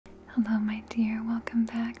Hello, my dear. Welcome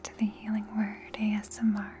back to the Healing Word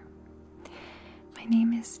ASMR. My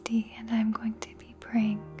name is Dee, and I'm going to be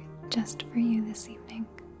praying just for you this evening.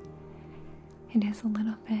 It is a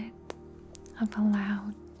little bit of a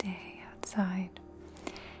loud day outside,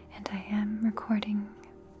 and I am recording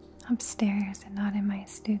upstairs and not in my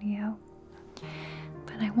studio.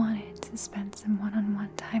 But I wanted to spend some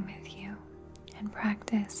one-on-one time with you and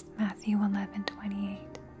practice Matthew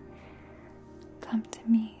 11:28. Come to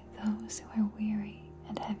me, those who are weary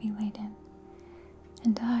and heavy laden,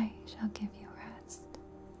 and I shall give you rest.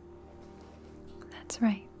 That's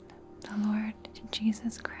right, the Lord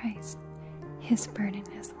Jesus Christ, His burden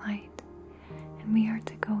is light, and we are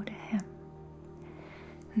to go to Him.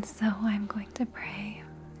 And so I'm going to pray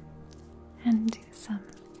and do some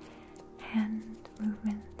hand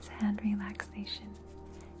movements, hand relaxation,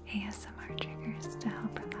 ASMR triggers to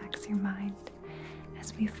help relax your mind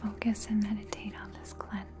as we focus and meditate on this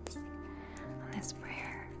cleanse, on this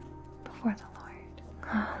prayer before the Lord.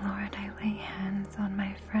 Oh Lord, I lay hands on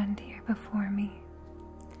my friend here before me,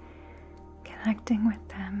 connecting with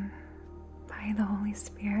them by the Holy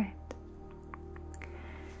Spirit,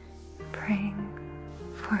 praying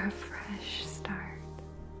for a fresh start.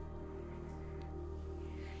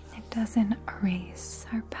 It doesn't erase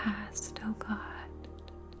our past, oh God,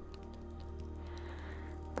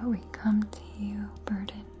 but we come to you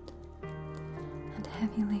burdened and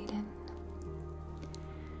heavy laden,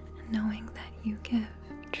 and knowing that you give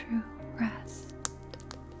true rest.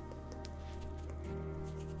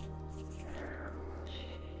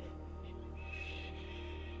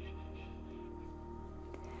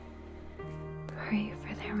 Pray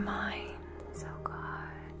for their minds, oh God,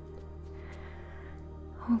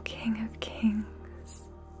 O King of Kings.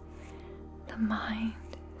 The mind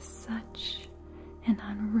is such an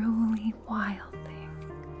unruly, wild thing,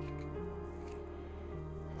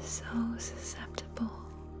 so susceptible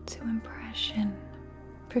to impression,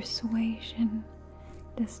 persuasion,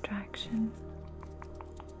 distraction.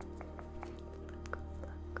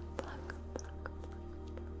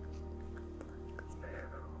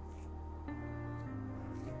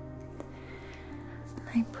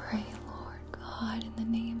 I pray, Lord God, in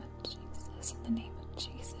the name of Jesus, in the name of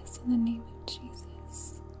Jesus, in the name of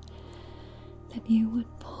Jesus, that you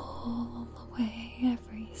would pull away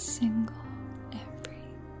every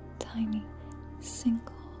tiny,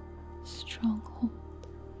 single stronghold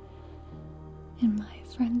in my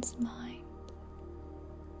friend's mind.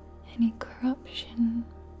 Any corruption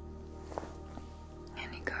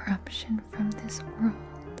from this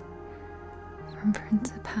world, from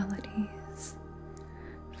principalities,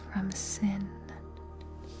 from sin.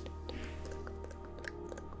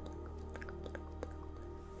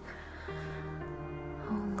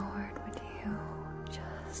 Oh Lord, would you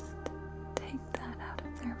just take that out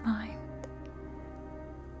of their mind?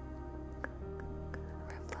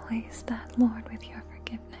 Replace that, Lord, with your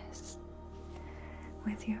forgiveness,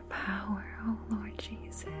 with your power, oh Lord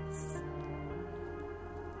Jesus.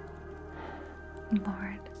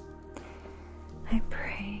 Lord, I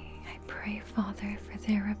pray, Father, for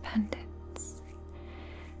their repentance,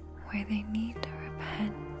 where they need to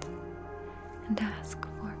repent and ask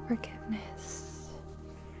for forgiveness,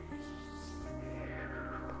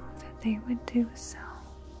 that they would do so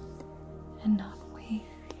and not wait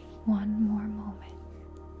one more moment.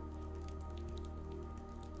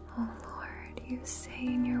 Oh Lord, you say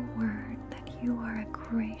in your word that you are a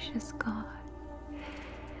gracious God,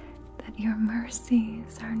 that your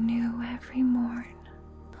mercies are new every morn.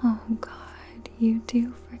 Oh God, you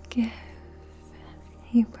do forgive,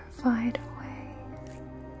 you provide a way.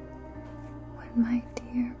 When my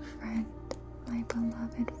dear friend, my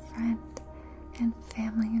beloved friend and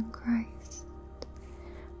family in Christ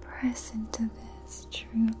press into this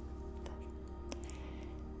truth,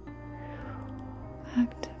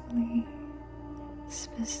 actively,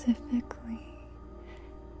 specifically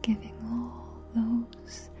giving all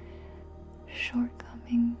those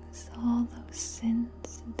shortcomings, all those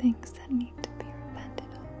sins and things that need to be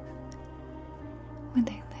repented of, when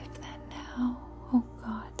they lift that now, oh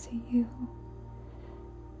God, to you.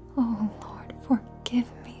 Oh Lord, forgive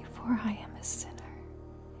me, for I am a sinner.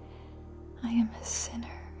 I am a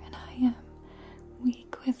sinner, and I am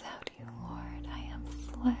weak without you, Lord. I am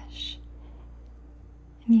flesh,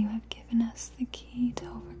 and you have given us the key to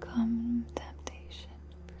overcome temptation.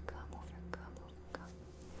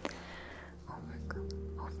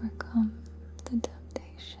 Overcome the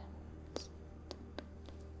temptations.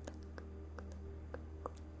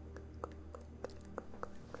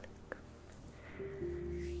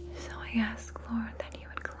 So I ask, Lord, that you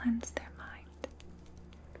would cleanse their mind,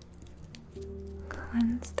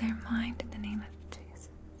 cleanse their mind in the name of Jesus.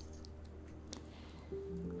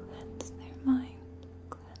 Cleanse their mind.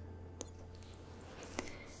 Cleanse.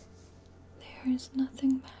 There is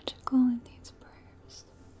nothing magical in these prayers.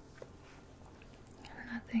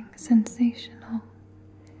 Nothing sensational.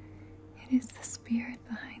 It is the Spirit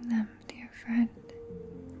behind them, dear friend.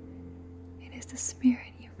 It is the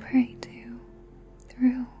Spirit you pray to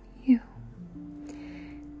through you.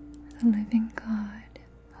 The living God,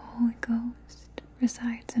 the Holy Ghost,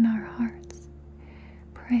 resides in our hearts,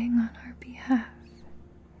 praying on our behalf.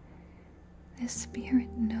 This Spirit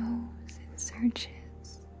knows and searches.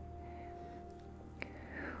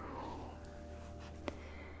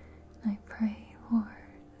 I pray, Lord,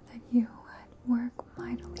 that you would work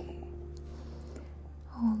mightily.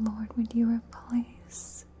 Oh Lord, would you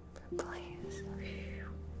replace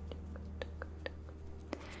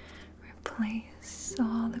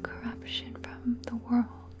all the corruption from the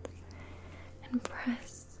world and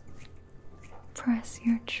press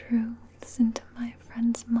your truths into my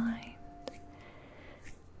friend's mind.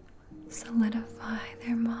 Solidify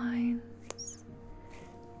their minds.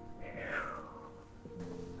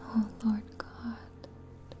 Oh Lord God,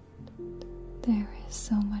 there is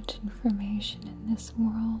so much information in this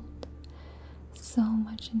world, so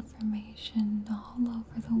much information all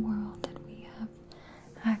over the world that we have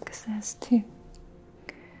access to.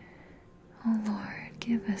 Oh Lord,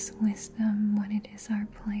 give us wisdom when it is our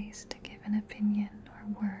place to give an opinion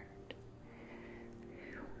or word.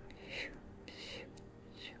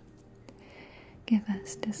 Give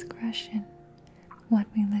us discretion what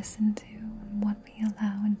we listen to and what we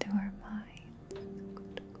allow into our mind.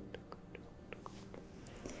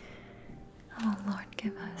 Oh Lord,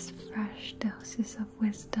 give us fresh doses of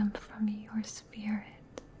wisdom from your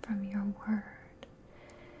Spirit, from your word.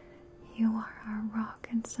 You are our rock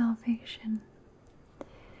and salvation,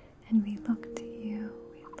 and we look to you,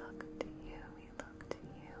 we look to you, we look to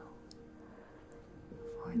you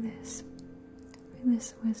for this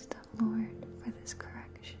wisdom, Lord, for this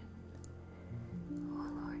correction. Oh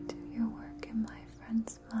Lord, do your work in my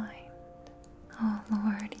friend's mind. Oh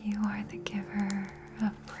Lord, you are the giver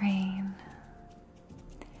of rain,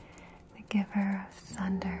 the giver of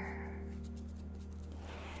thunder.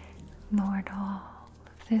 Lord, all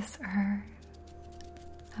of this earth,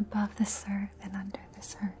 above this earth and under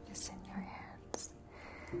this earth, is in your hands.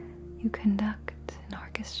 You conduct and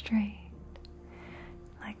orchestrate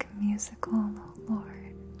like a musical, oh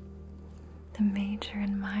Lord, the major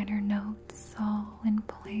and minor notes all in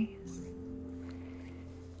place.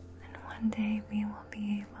 And one day we will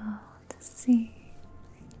be able to see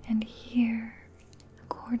and hear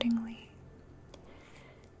accordingly.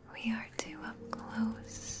 We are too up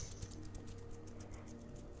close,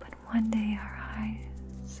 but one day our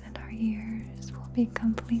eyes and our ears will be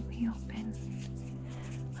completely open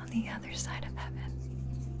on the other side of heaven.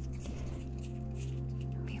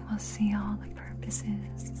 We will see all the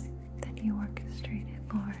purposes that you orchestrated,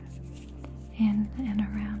 Lord, in and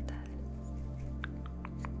around us.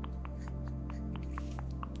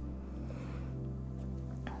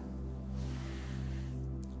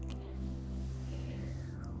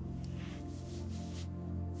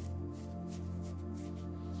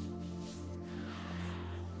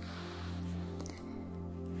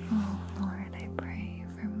 Oh Lord, I pray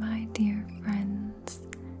for my dear friends'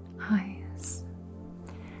 eyes,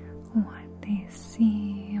 what they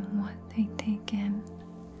see and what they take in,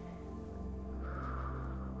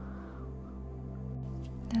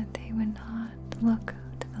 that they would not look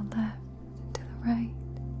to the left and to the right.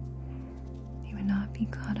 They would not be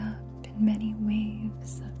caught up in many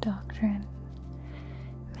waves of doctrine,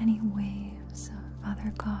 many waves of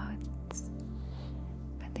other gods,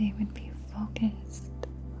 but they would be focused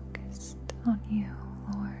on you,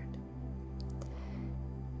 Lord,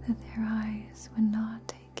 that their eyes would not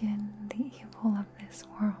take in the evil of this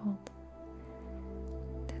world,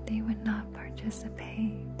 that they would not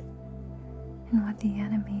participate in what the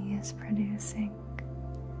enemy is producing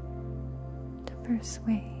to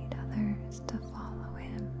persuade others to follow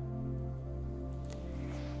him.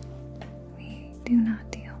 We do not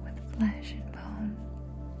deal with flesh and bone,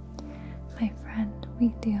 my friend. We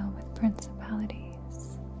deal with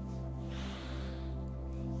principalities.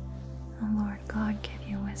 Oh Lord God, give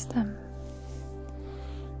you wisdom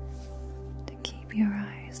to keep your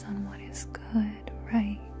eyes on what is good,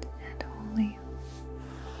 right, and holy.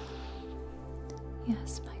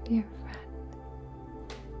 Yes, my dear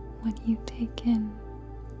friend, what you take in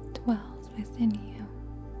dwells within you.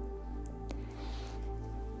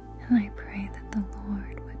 And I pray that the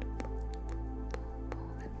Lord would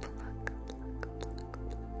pull and pluck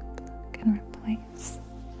and replace,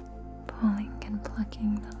 pulling and plucking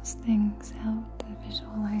working those things out, the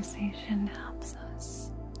visualization helps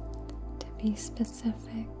us to be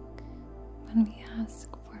specific when we ask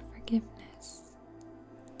for forgiveness.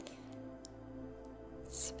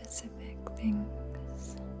 Specific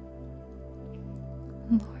things.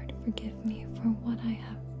 Lord, forgive me for what I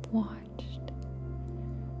have watched.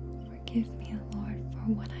 Forgive me, Lord,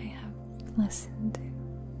 for what I have listened to.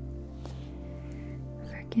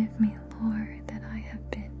 Forgive me, Lord, that I have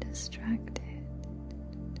been distracted.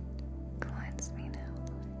 Cleanse me now,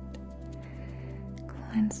 Lord.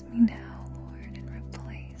 Cleanse me now, Lord, and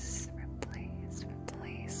replace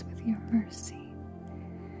with your mercy.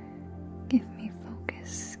 Give me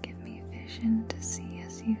focus, give me vision to see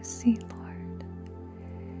as you see, Lord.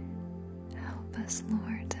 Help us,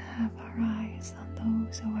 Lord, to have our eyes on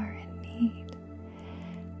those who are in need,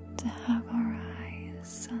 to have our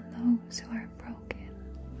eyes on those who are broken,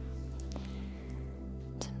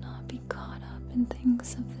 to not be caught up in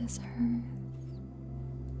things of this earth,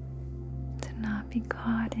 to not be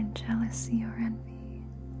caught in jealousy or envy.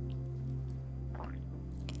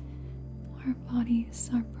 Our bodies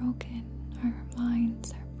are broken, our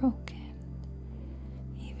minds are broken,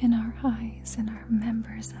 even our eyes and our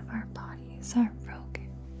members of our bodies are broken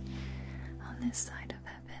on this side of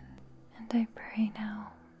heaven. And I pray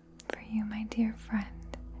now for you, my dear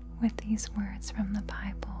friend, with these words from the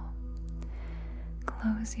Bible.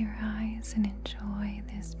 Close your eyes and enjoy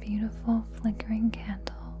this beautiful flickering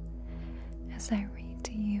candle as I read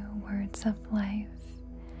to you words of life,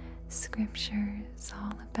 scriptures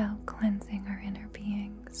all about cleansing our inner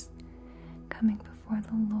beings, coming before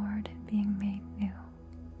the Lord and being made new.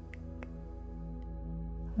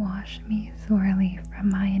 Wash me thoroughly from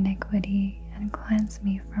my iniquity and cleanse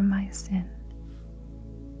me from my sin.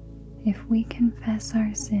 If we confess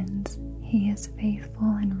our sins, He is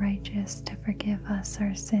faithful and righteous to forgive us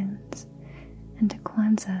our sins and to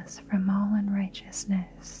cleanse us from all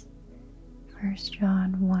unrighteousness. 1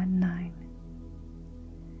 John 1:9.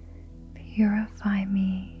 Purify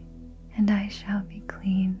me, and I shall be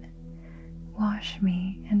clean. Wash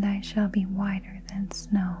me, and I shall be whiter than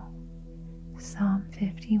snow. Psalm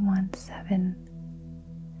 51:7.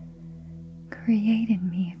 Create in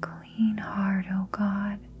me a clean heart, O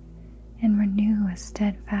God, and renew a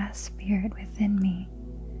steadfast spirit within me.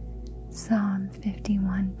 Psalm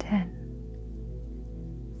 51:10.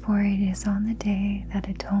 For it is on the day that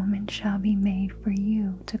atonement shall be made for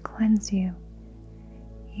you to cleanse you.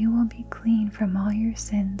 You will be clean from all your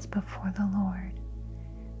sins before the Lord.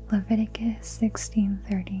 Leviticus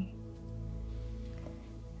 16:30.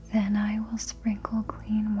 Then I will sprinkle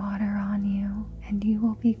clean water on you, and you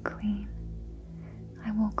will be clean.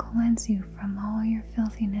 I will cleanse you from all your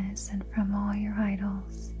filthiness and from all your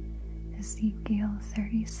idols. Ezekiel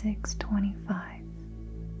 36:25.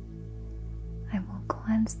 I will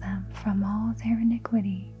cleanse them from all their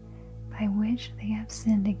iniquity by which they have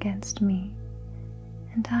sinned against me,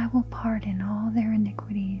 and I will pardon all their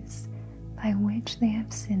iniquities by which they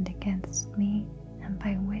have sinned against me and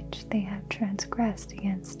by which they have transgressed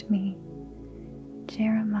against me.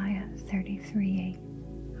 Jeremiah 33:8.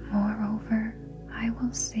 Moreover, I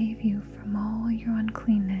will save you from all your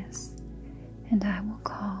uncleanness, and I will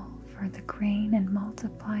call for the grain and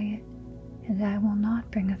multiply it, and I will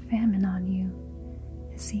not bring a famine on you.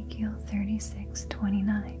 Ezekiel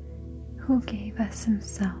 36:29. Who gave us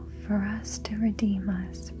Himself for us to redeem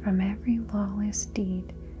us from every lawless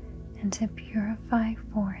deed, and to purify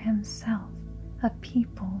for Himself a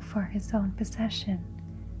people for His own possession,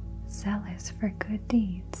 zealous for good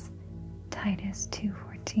deeds. Titus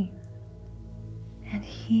 2:14. And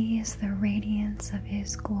He is the radiance of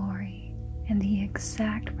His glory and the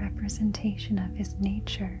exact representation of His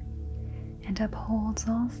nature, and upholds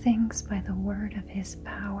all things by the word of His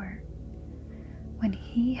power. When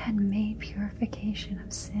He had made purification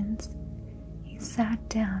of sins, He sat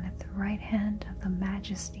down at the right hand of the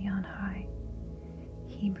Majesty on high.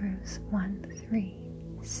 Hebrews 1:3.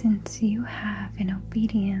 Since you have, in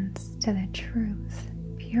obedience to the truth,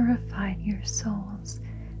 purified your souls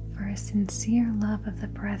for a sincere love of the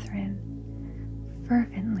brethren,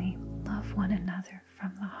 fervently love one another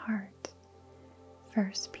from the heart.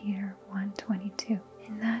 1 Peter 1:22.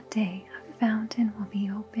 In that day a fountain will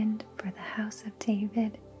be opened for the house of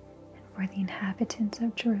David and for the inhabitants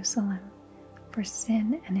of Jerusalem for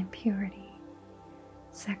sin and impurity.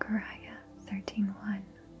 Zechariah 13:1.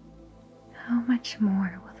 How much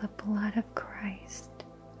more will the blood of Christ,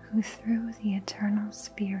 who through the eternal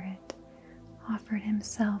Spirit offered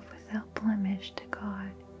Himself without blemish to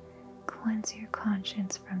God, cleanse your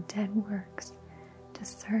conscience from dead works to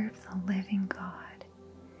serve the living God.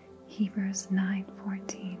 Hebrews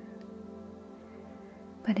 9:14.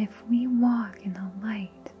 But if we walk in the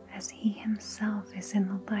light as he himself is in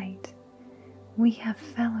the light, we have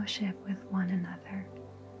fellowship with one another,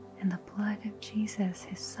 and the blood of Jesus,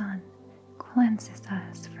 his Son, cleanses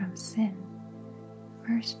us from sin.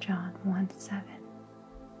 1 John 1:7.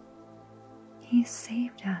 He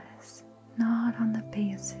saved us not on the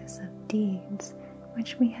basis of deeds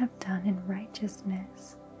which we have done in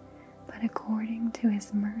righteousness, but according to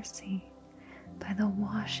his mercy, by the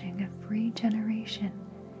washing of regeneration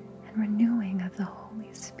and renewing of the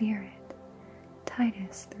Holy Spirit.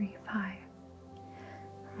 Titus 3:5.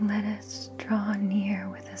 Let us draw near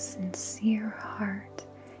with a sincere heart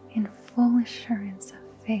in full assurance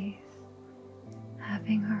of faith,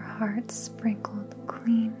 having our hearts sprinkled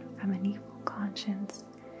clean from an evil conscience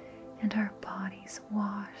and our bodies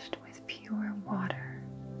washed with pure water.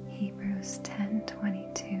 Hebrews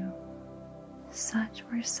 10:22. Such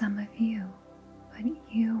were some of you, but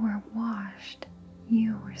you were washed,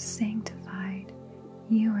 you were sanctified,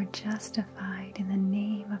 you are justified in the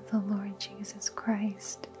name of the Lord Jesus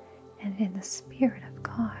Christ and in the Spirit of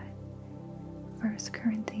God. 1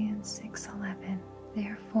 Corinthians 6:11.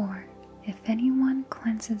 Therefore, if anyone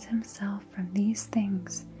cleanses himself from these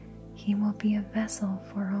things, he will be a vessel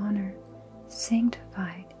for honor,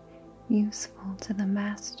 sanctified, useful to the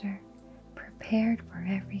master, prepared for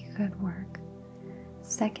every good work.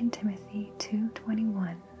 2 Timothy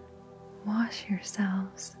 2:21. Wash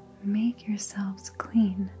yourselves, make yourselves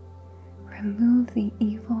clean. Remove the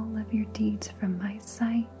evil of your deeds from my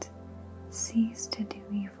sight. Cease to do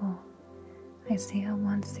evil. Isaiah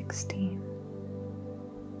 1:16.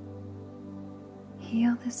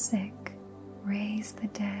 Heal the sick, raise the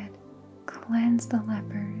dead, cleanse the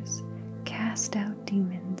lepers, cast out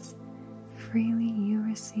demons. Freely you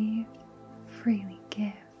received, freely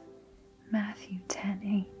give. Matthew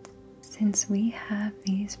 10:8. Since we have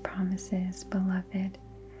these promises, beloved,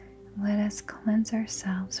 let us cleanse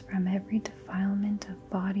ourselves from every defilement of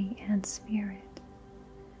body and spirit,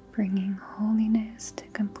 bringing holiness to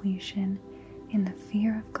completion in the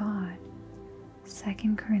fear of God.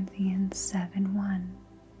 2 Corinthians 7:1.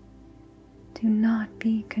 Do not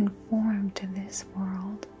be conformed to this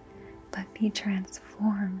world, but be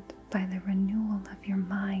transformed by the renewal of your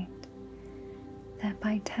mind, that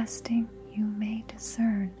by testing you may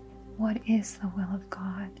discern what is the will of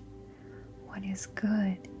God, what is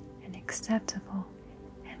good and acceptable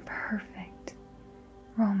and perfect.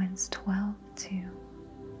 Romans 12:2.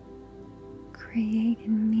 Create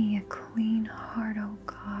in me a clean heart, O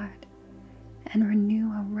God, and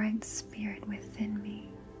renew a right spirit within me.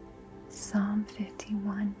 Psalm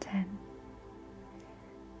 51:10.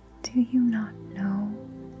 Do you not know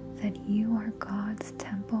that you are God's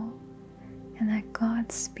temple, and that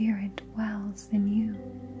God's Spirit dwells in you?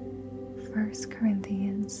 1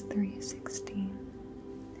 Corinthians 3:16.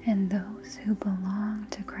 And those who belong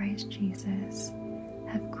to Christ Jesus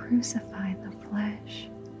have crucified the flesh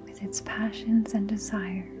with its passions and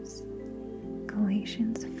desires.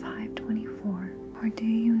 Galatians 5:24. Or do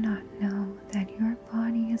you not know that your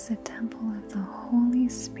body is a temple of the Holy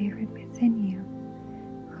Spirit within you,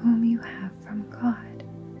 whom you have from God?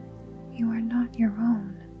 You are not your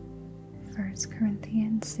own. 1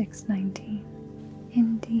 Corinthians 6:19.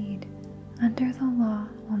 Indeed, under the law,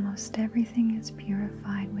 almost everything is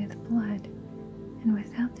purified with blood, and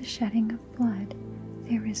without the shedding of blood,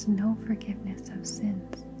 there is no forgiveness of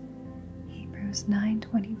sins. Hebrews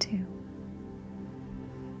 9:22.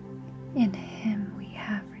 In him we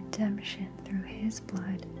have redemption through his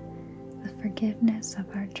blood, the forgiveness of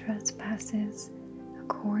our trespasses,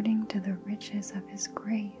 according to the riches of his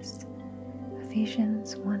grace.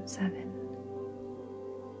 Ephesians 1:7.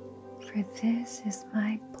 For this is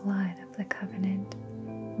my blood of the covenant,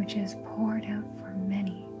 which is poured out for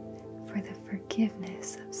many for the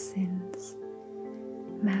forgiveness of sins.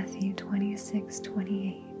 Matthew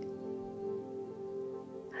 26:28.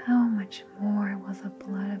 How much more will the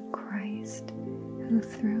blood of Christ, who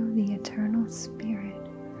through the eternal Spirit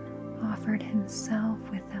offered himself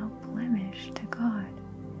without blemish to God,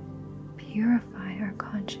 purify our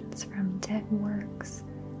conscience from dead works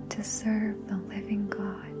to serve the living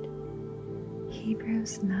God.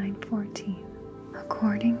 Hebrews 9:14.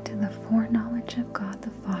 According to the foreknowledge of God the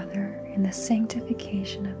Father and the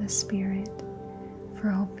sanctification of the Spirit,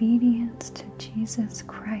 for obedience to Jesus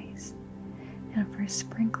Christ, and for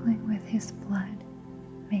sprinkling with his blood,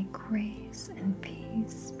 may grace and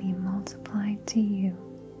peace be multiplied to you.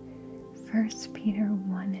 1 Peter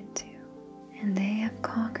 1:2. And they have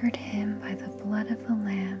conquered him by the blood of the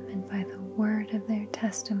Lamb and by the word of their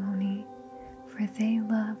testimony, for they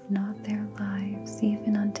loved not their lives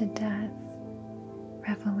even unto death.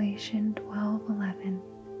 Revelation 12:11.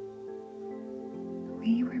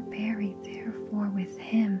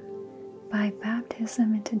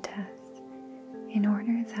 baptism into death, in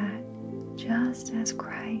order that, just as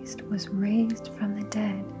Christ was raised from the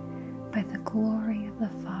dead by the glory of the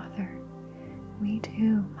Father, we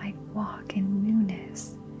too might walk in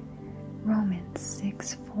newness. Romans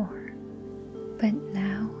 6:4. But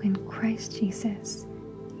now in Christ Jesus,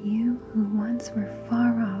 you who once were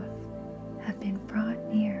far off have been brought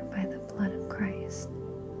near by the blood of Christ.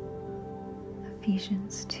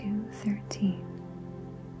 Ephesians 2:13.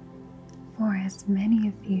 For as many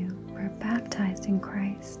of you were baptized in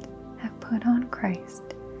Christ have put on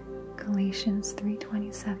Christ. Galatians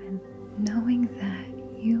 3:27. Knowing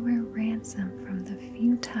that you were ransomed from the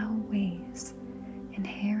futile ways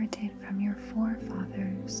inherited from your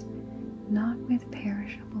forefathers, not with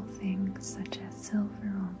perishable things such as silver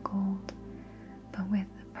or gold, but with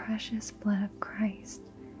the precious blood of Christ,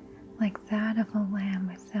 like that of a lamb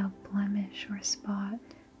without blemish or spot.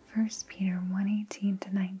 1 Peter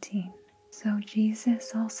 1:18-19. So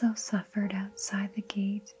Jesus also suffered outside the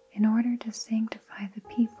gate in order to sanctify the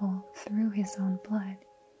people through his own blood.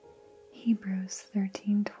 Hebrews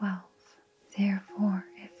 13:12. Therefore,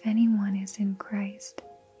 if anyone is in Christ,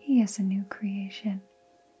 he is a new creation.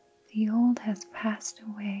 The old has passed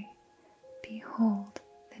away. Behold,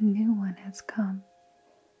 the new one has come.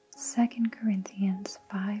 2 Corinthians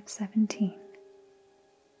 5:17.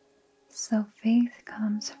 So faith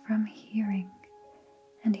comes from hearing,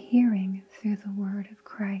 and hearing through the word of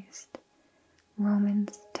Christ.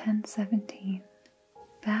 Romans 10:17.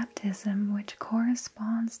 Baptism, which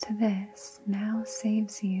corresponds to this, now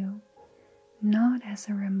saves you, not as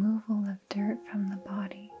a removal of dirt from the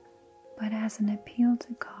body, but as an appeal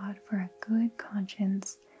to God for a good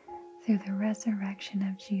conscience through the resurrection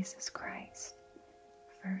of Jesus Christ.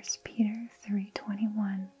 1 Peter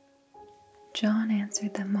 3:21. John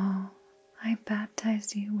answered them all, I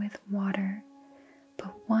baptize you with water,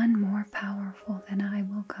 but one more powerful than I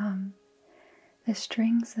will come. The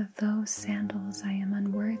strings of those sandals I am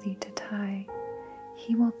unworthy to tie.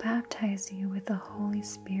 He will baptize you with the Holy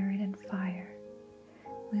Spirit and fire.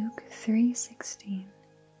 Luke 3:16.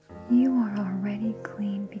 You are already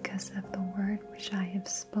clean because of the word which I have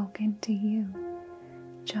spoken to you.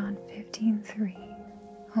 John 15:3.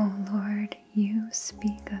 O Lord, you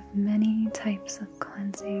speak of many types of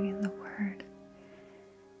cleansing in the word.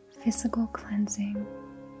 Physical cleansing,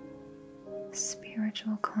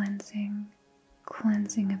 spiritual cleansing,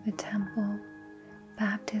 cleansing of the temple,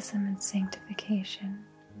 baptism and sanctification.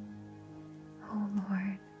 O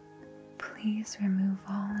Lord, please remove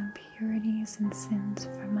all impurities and sins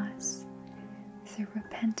from us through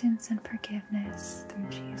repentance and forgiveness through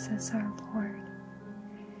Jesus our Lord.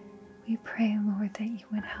 We pray, Lord, that you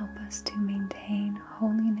would help us to maintain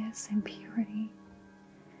holiness and purity,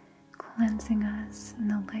 cleansing us in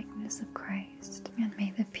the likeness of Christ. And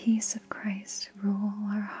may the peace of Christ rule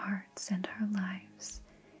our hearts and our lives.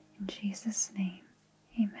 In Jesus' name,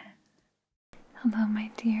 amen. Hello, my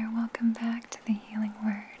dear. Welcome back to the Healing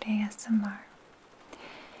Word ASMR.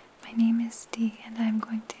 My name is Dee, and I'm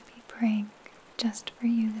going to be praying just for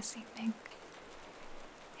you this evening.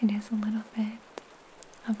 It is a little bit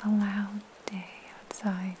of a loud day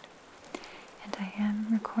outside, and I am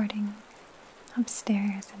recording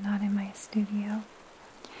upstairs and not in my studio,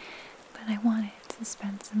 but I wanted to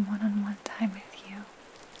spend some one-on-one time with you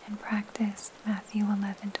and practice Matthew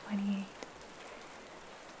 11:28.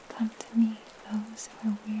 Come to me, those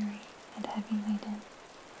who are weary and heavy laden,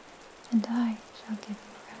 and I shall give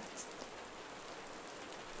you rest.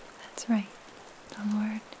 That's right, the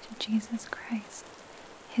Lord Jesus Christ,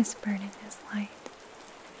 his burden is light,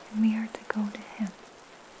 and we are to go to him.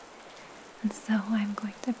 And so I'm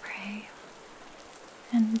going to pray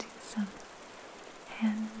and do some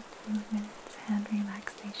hand movements, hand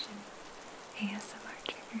relaxation, ASMR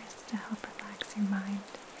triggers to help relax your mind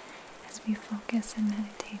as we focus and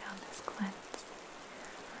meditate on this cleanse,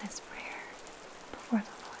 on this prayer before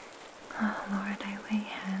the Lord. Oh Lord, I lay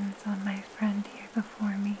hands on my friend here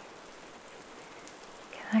before me,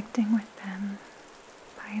 connecting with them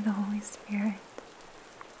by the Holy Spirit,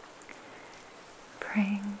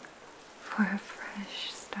 praying for a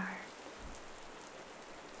fresh start.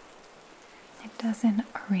 It doesn't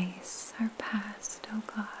erase our past, oh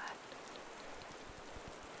God,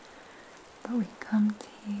 but we come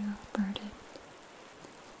to you burdened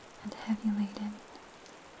and heavy laden,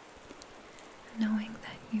 knowing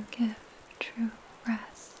that you give true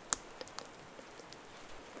rest.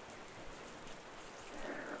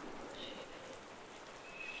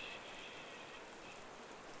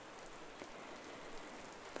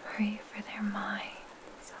 Pray for their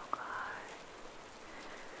minds, oh God.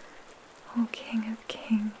 O King of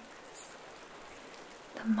Kings,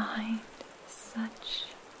 the mind is such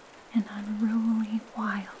an unruly,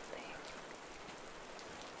 wild thing,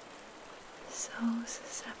 so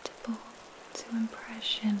susceptible to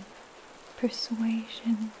impression,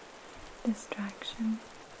 persuasion, distraction.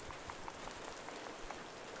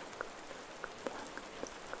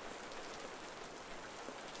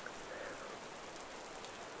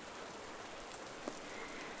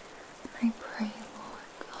 I pray, Lord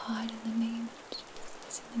God, in the name of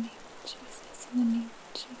Jesus, in the name of Jesus, in the name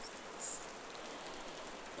of Jesus,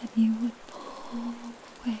 that you would pull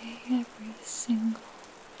away every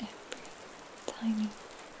tiny,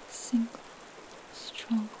 single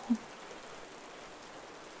stronghold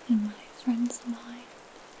in my friend's mind,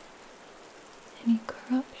 any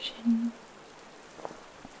corruption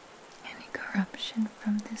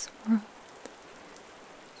from this world,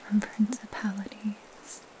 from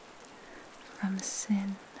principalities, from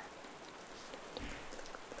sin.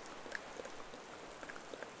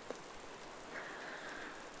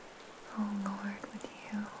 Oh Lord, would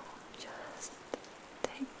you just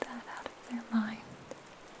take that out of their mind?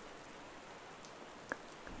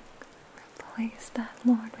 Replace that,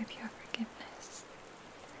 Lord, with your forgiveness,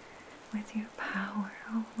 with your power,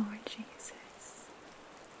 oh Lord Jesus.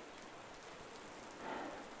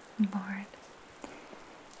 Lord,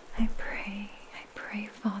 I pray,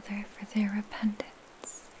 Father, for their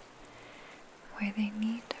repentance, where they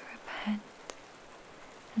need to repent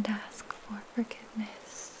and ask for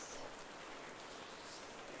forgiveness,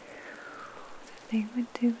 that they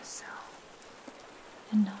would do so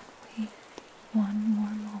and not wait one more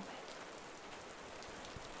moment.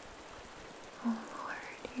 Oh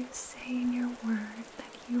Lord, you say in your word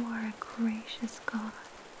that you are a gracious God,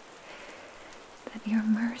 that your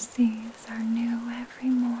mercies are new every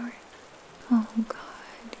morning. Oh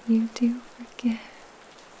God, you do forgive.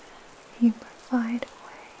 You provide a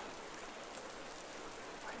way.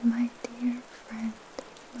 When my dear friend,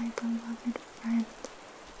 my beloved friend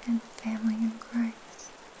and family in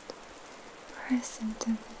Christ press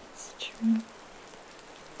into this truth,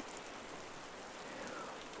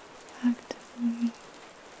 actively,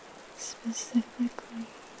 specifically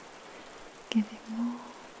giving all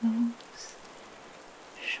those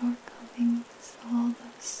shortcomings, all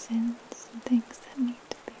those sins and things that need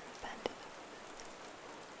to be repented of.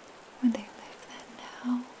 When they live that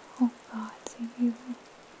now, oh God, to you.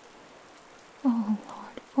 Oh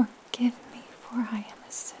Lord, forgive me, for I am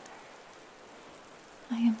a sinner.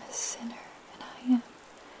 I am a sinner, and I am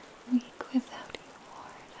weak without you,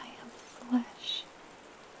 Lord. I am flesh.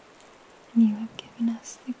 And you have given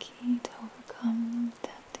us the key to overcome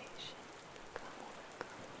temptation.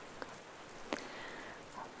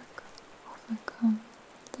 Overcome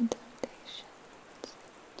the temptations.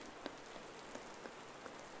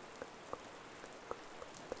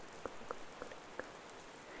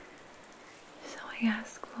 So I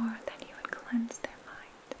ask, Lord, that you would cleanse their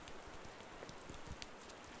mind.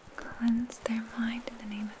 Cleanse their mind in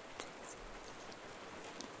the name of Jesus.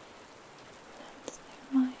 Cleanse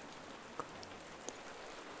their mind.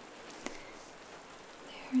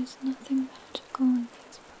 There is nothing magical in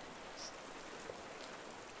these prayers.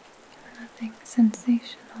 Nothing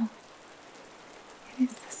sensational. It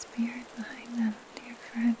is the Spirit behind them, dear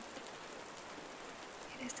friend.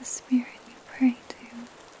 It is the Spirit you pray to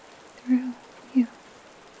through you.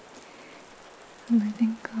 The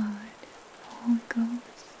living God, the Holy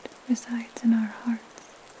Ghost, resides in our hearts,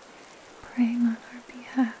 praying on our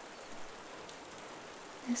behalf.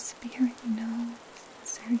 The Spirit knows and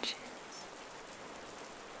searches.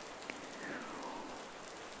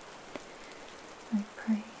 I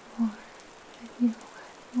pray, Lord, that you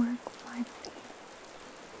would work mightily.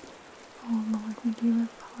 Oh Lord, would you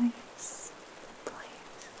replace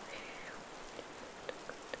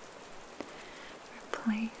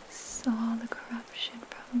all the corruption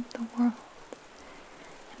from the world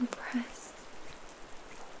and press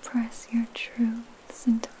your truths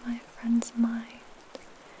into my friend's mind.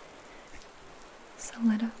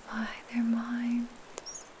 Solidify their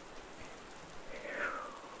minds.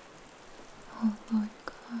 Oh Lord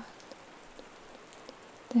God,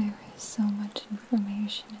 there is so much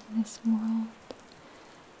information in this world,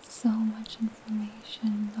 so much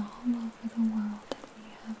information all over the world that we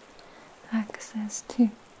have access to.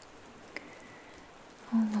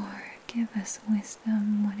 Oh Lord, give us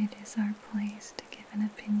wisdom when it is our place to give an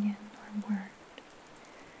opinion or word.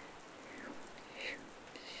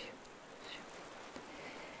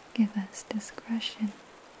 Give us discretion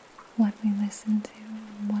what we listen to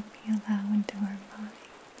and what we allow into our mind.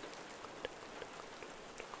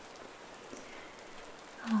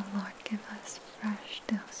 Oh Lord, give us fresh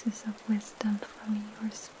doses of wisdom from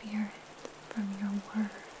your Spirit, from your word.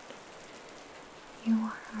 You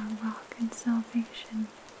are our rock and salvation,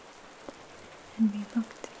 and we look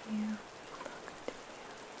to you,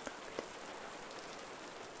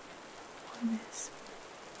 for this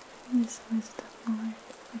wisdom, Lord,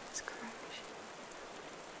 for this correction.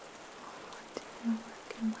 Oh, Lord, do your work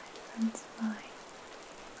in my friend's mind.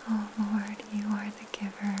 Oh, Lord, you are the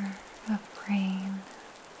giver of rain,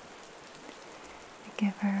 the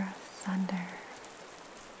giver of thunder.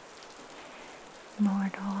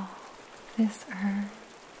 Lord, all this earth,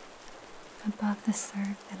 above this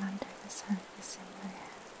earth and under this earth, is in your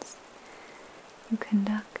hands. You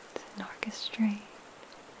conduct and orchestrate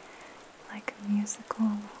like a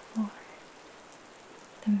musical, Lord,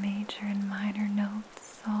 the major and minor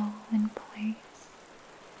notes all in place.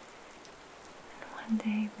 And one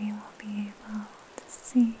day we will be able to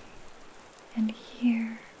see and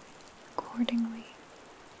hear accordingly.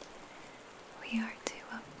 We are too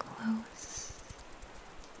up close,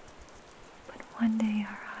 but one day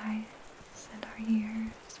our eyes and our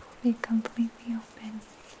ears will be completely open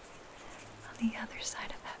on the other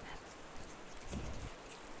side of heaven.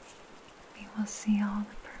 We will see all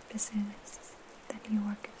the purposes that you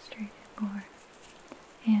orchestrated, Lord,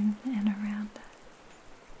 in and around us.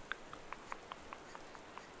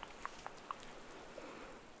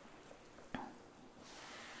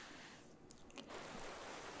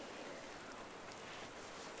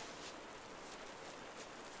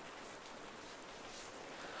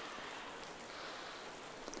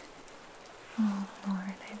 Oh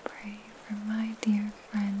Lord, I pray for my dear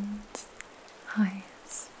friends'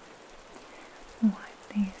 eyes, what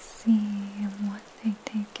they see and what they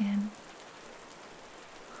take in,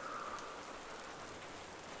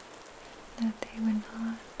 that they would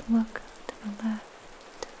not look to the left,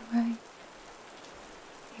 to the right.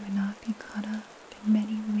 They would not be caught up in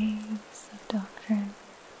many waves of doctrine,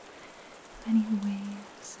 many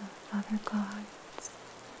waves of other gods,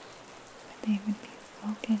 but they would be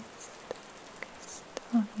focused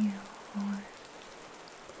on you, Lord,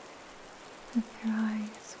 that their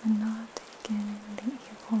eyes would not take in the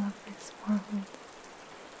evil of this world,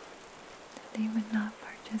 that they would not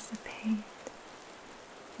participate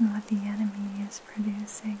in what the enemy is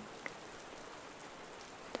producing,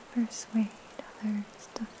 to persuade others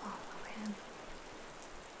to follow him.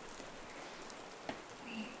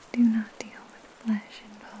 We do not deal with flesh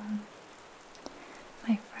and bone,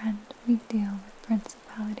 my friend. We deal with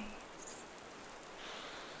principalities.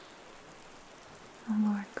 Oh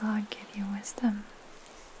Lord God, give you wisdom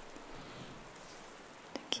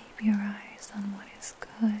to keep your eyes on what is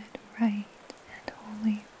good, right, and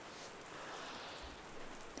holy.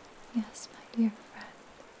 Yes, my dear friend,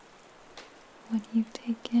 what you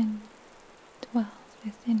take in dwells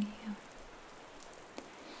within you.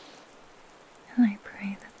 And I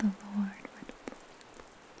pray that the Lord would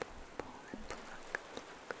pull and pluck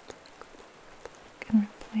and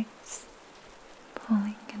replace,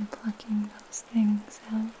 pulling and plucking those things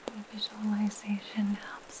out. The visualization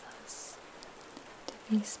helps us to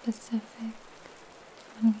be specific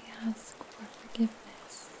when we ask for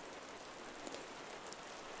forgiveness.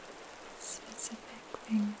 Specific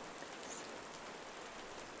things.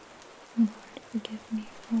 Lord, forgive me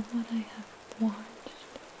for what I have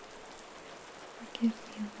watched. Forgive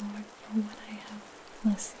me, Lord, for what I have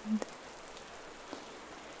listened.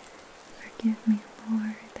 Forgive me,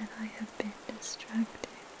 Lord, that I have been distracted.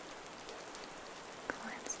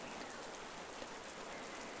 Cleanse me now.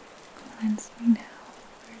 Cleanse me now,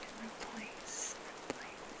 Lord, and replace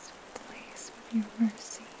with your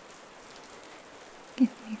mercy.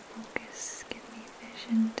 Give me focus, give me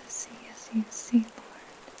vision to see as you see, Lord.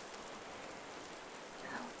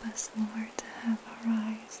 Help us, Lord, to have our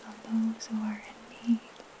eyes on those who are in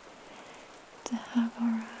need, to have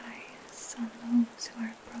our eyes on those who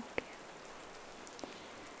are broken,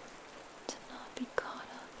 to not be caught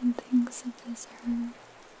up in things of this earth,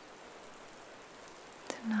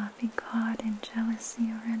 to not be caught in jealousy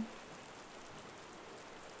or envy.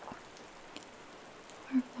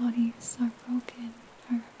 Our bodies are broken,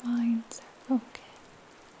 our minds are broken,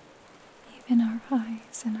 even our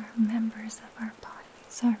eyes and our members of our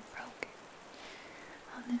bodies are broken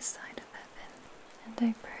on this side of heaven. And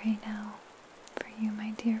I pray now for you,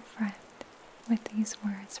 my dear friend, with these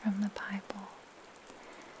words from the Bible.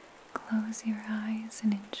 Close your eyes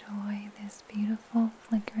and enjoy this beautiful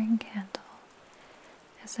flickering candle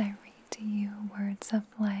as I read to you words of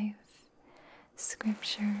life,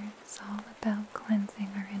 scriptures all about cleansing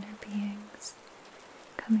our inner beings,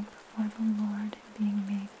 coming before the Lord and being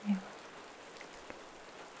made new.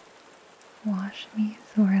 Wash me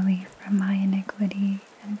thoroughly from my iniquity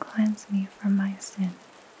and cleanse me from my sin.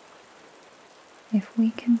 If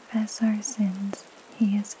we confess our sins,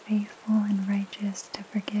 He is faithful and righteous to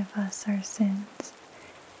forgive us our sins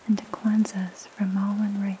and to cleanse us from all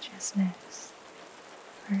unrighteousness.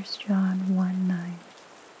 1 John 1:9.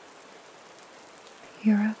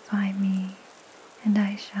 Purify me, and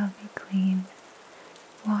I shall be clean.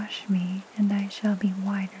 Wash me, and I shall be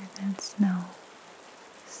whiter than snow.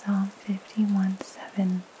 Psalm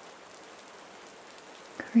 51:7.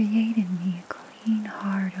 Create in me a clean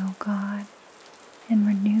heart, O God, and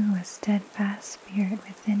renew a steadfast spirit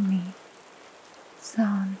within me.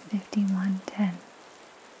 Psalm 51:10.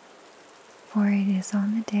 For it is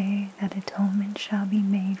on the day that atonement shall be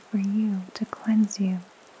made for you to cleanse you.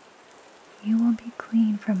 You will be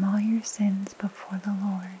clean from all your sins before the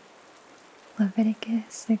Lord.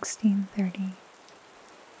 Leviticus 16:30.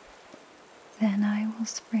 Then I will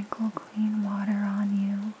sprinkle clean water on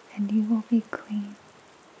you, and you will be clean.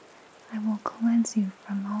 I will cleanse you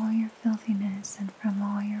from all your filthiness and from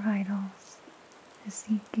all your idols.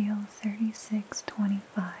 Ezekiel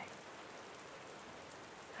 36:25.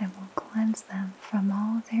 I will cleanse them from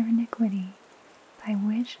all their iniquity by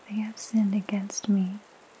which they have sinned against me,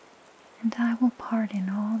 and I will pardon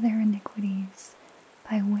all their iniquities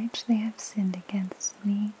by which they have sinned against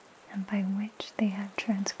me and by which they have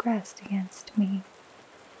transgressed against me.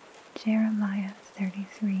 Jeremiah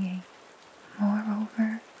 33:8.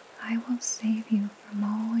 Moreover, I will save you from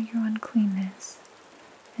all your uncleanness,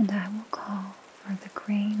 and I will call for the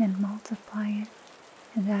grain and multiply it,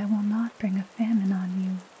 and I will not bring a famine on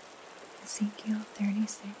you. Ezekiel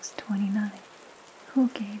 36:29. Who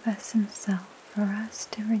gave us himself for us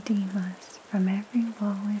to redeem us from every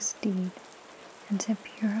lawless deed, and to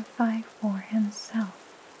purify for himself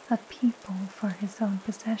a people for his own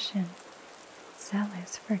possession,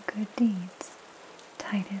 zealous for good deeds.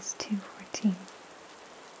 Titus 2:14.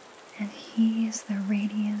 And he is the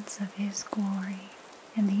radiance of his glory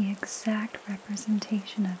and the exact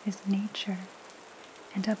representation of his nature,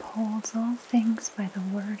 and upholds all things by the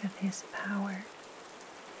word of his power.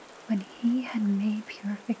 When he had made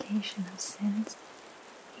purification of sins,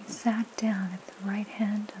 he sat down at the right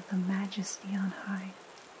hand of the Majesty on high.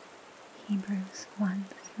 Hebrews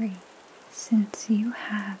 1:3. Since you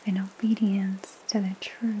have, in obedience to the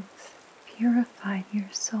truth, purified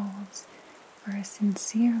your souls for a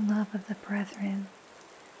sincere love of the brethren,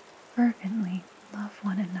 fervently love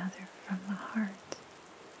one another from the heart.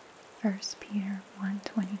 1 Peter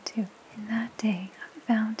 1:22. In that day a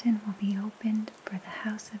fountain will be opened for the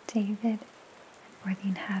house of David and for the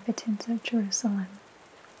inhabitants of Jerusalem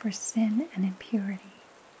for sin and impurity.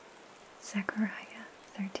 Zechariah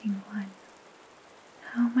 13:1.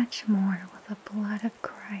 How much more will the blood of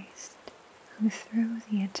Christ, who through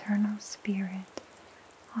the eternal Spirit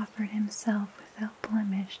offered himself without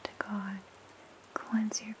blemish to God,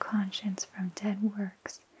 cleanse your conscience from dead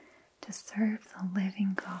works to serve the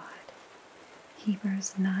living God.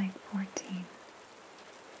 Hebrews 9:14.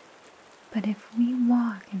 But if we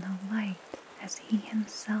walk in the light as he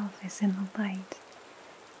himself is in the light,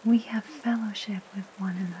 we have fellowship with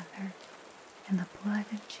one another, and the blood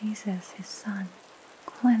of Jesus, his Son,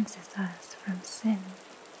 cleanses us from sin.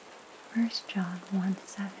 1 John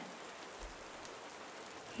 1:7.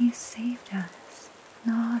 He saved us,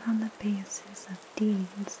 not on the basis of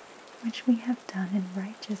deeds which we have done in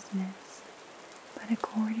righteousness, but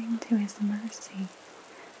according to his mercy,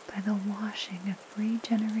 by the washing of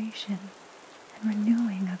regeneration and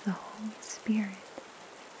renewing of the Holy Spirit.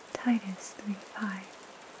 Titus 3:5.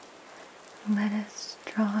 Let us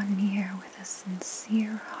draw near with a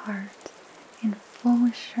sincere heart in full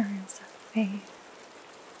assurance of faith,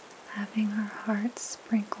 having our hearts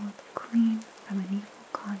sprinkled clean from an evil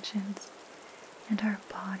conscience and our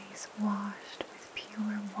bodies washed with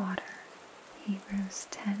pure water. Hebrews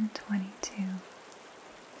 10:22.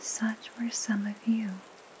 Such were some of you,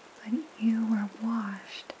 but you were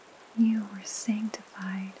washed, you were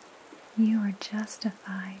sanctified, you are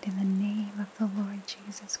justified in the name of the Lord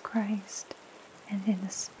Jesus Christ and in the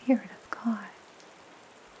Spirit of God.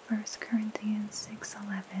 1 Corinthians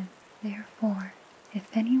 6:11. Therefore,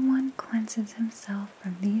 if anyone cleanses himself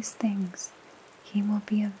from these things, he will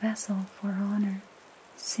be a vessel for honor,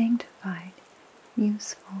 sanctified,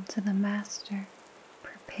 useful to the master,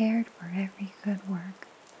 prepared for every good work.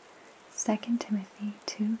 2 Timothy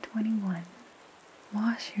 2:21.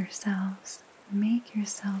 Wash yourselves, make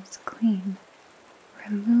yourselves clean,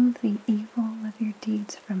 remove the evil of your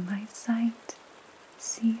deeds from my sight,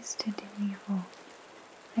 cease to do evil.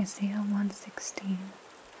 Isaiah 1:16.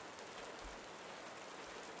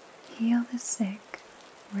 Heal the sick,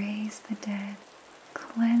 raise the dead,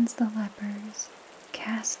 cleanse the lepers,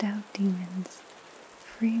 cast out demons.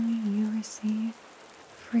 freely you receive,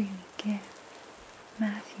 freely give.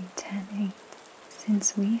 Matthew 10:8.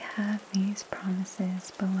 Since we have these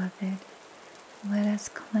promises, beloved, let us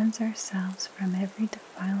cleanse ourselves from every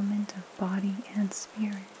defilement of body and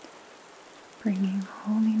spirit, bringing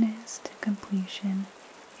holiness to completion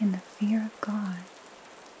in the fear of God.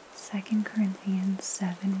 2 Corinthians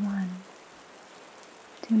 7:1.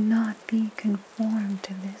 Do not be conformed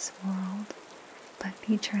to this world, but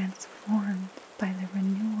be transformed by the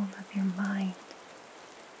renewal of your mind,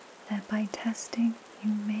 that by testing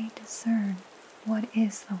you may discern what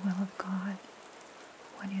is the will of God,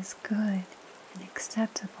 what is good and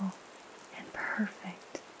acceptable and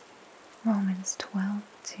perfect. Romans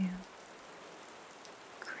 12:2.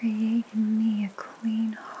 Create in me a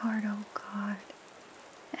clean heart, O God,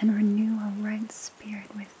 and renew a right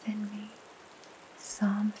spirit within me.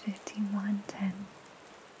 Psalm 51:10.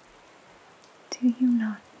 Do you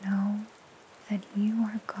not know that you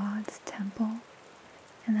are God's temple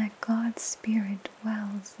and that God's Spirit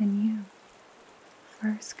dwells in you?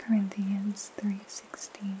 1 Corinthians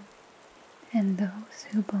 3:16. And those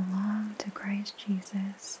who belong to Christ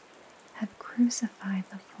Jesus have crucified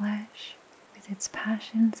the flesh with its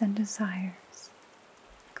passions and desires.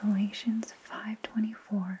 Galatians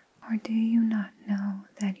 5:24. Or do you not know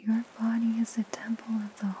that your body is a temple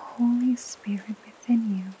of the Holy Spirit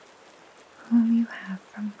within you, whom you have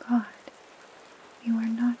from God? You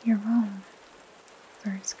are not your own.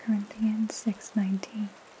 1 Corinthians 6:19.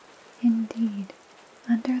 Indeed,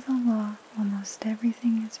 under the law, almost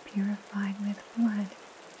everything is purified with blood,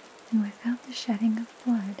 and without the shedding of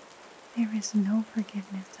blood, there is no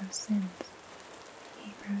forgiveness of sins.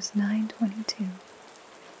 Hebrews 9:22.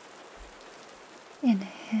 In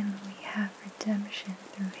him we have redemption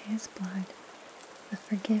through his blood, the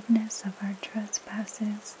forgiveness of our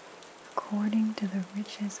trespasses, according to the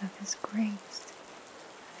riches of his grace.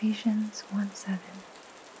 Ephesians 1:7.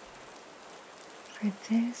 For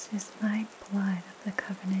this is my blood of the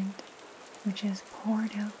covenant, which is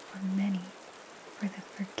poured out for many for the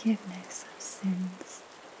forgiveness of sins.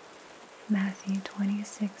 Matthew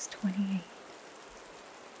 26:28.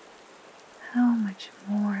 How much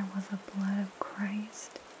more will the blood of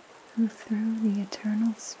Christ, who through the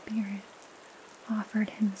eternal Spirit offered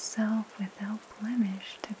himself without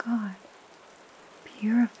blemish to God,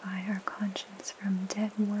 purify our conscience from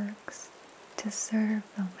dead works to serve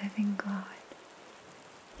the living God.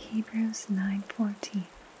 Hebrews 9:14.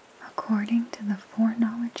 According to the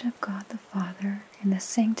foreknowledge of God the Father and the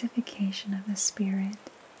sanctification of the Spirit,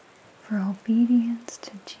 for obedience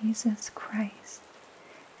to Jesus Christ,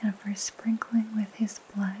 and for sprinkling with his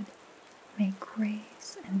blood, may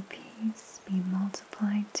grace and peace be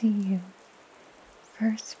multiplied to you.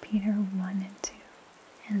 1 Peter 1:2.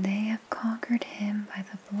 And they have conquered him by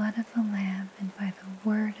the blood of the Lamb and by the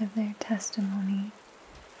word of their testimony,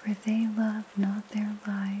 for they love not their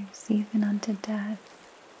lives even unto death.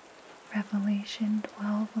 Revelation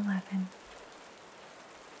 12:11.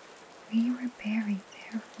 We were buried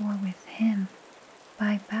therefore with him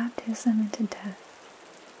by baptism into death,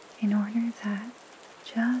 in order that,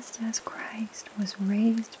 just as Christ was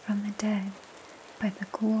raised from the dead by the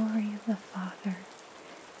glory of the Father,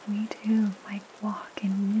 we too might walk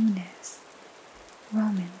in newness.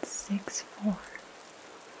 Romans 6:4.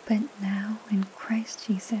 But now in Christ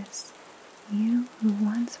Jesus, you who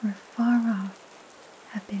once were far off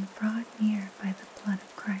have been brought near by the blood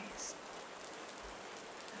of Christ.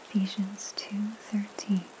 Ephesians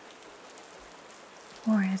 2:13.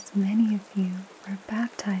 For as many of you were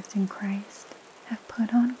baptized in Christ have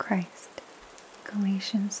put on Christ.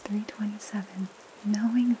 Galatians 3:27.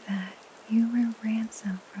 Knowing that you were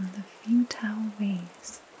ransomed from the futile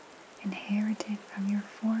ways inherited from your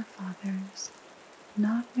forefathers,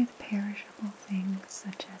 not with perishable things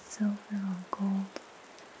such as silver or gold,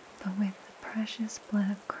 but with the precious blood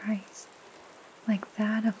of Christ, like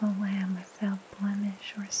that of a lamb without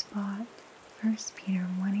blemish or spot. 1 Peter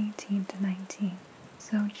 1:18-19.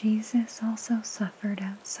 So Jesus also suffered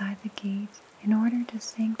outside the gate in order to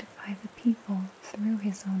sanctify the people through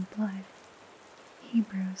his own blood.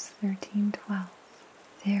 Hebrews 13:12.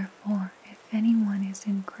 Therefore, if anyone is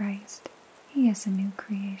in Christ, he is a new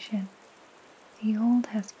creation. The old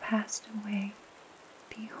has passed away.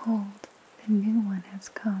 Behold, the new one has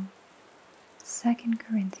come. 2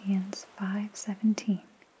 Corinthians 5:17.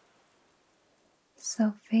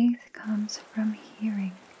 So faith comes from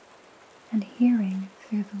hearing, and hearing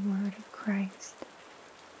through the word of Christ.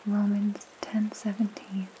 Romans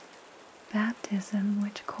 10:17. Baptism,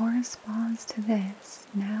 which corresponds to this,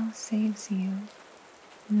 now saves you,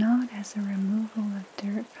 not as a removal of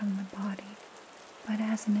dirt from the body, but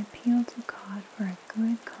as an appeal to God for a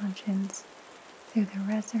good conscience through the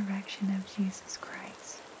resurrection of Jesus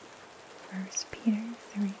Christ. 1 Peter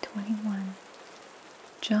 3:21.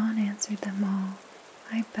 John answered them all,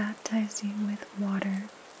 I baptize you with water,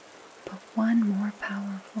 but one more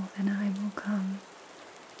powerful than I will come.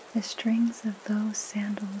 The strings of those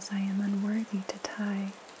sandals I am unworthy to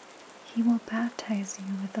tie. He will baptize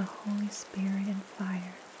you with the Holy Spirit and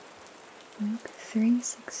fire. Luke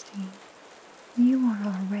 3:16. You are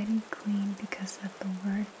already clean because of the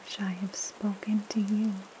word which I have spoken to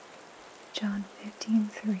you. John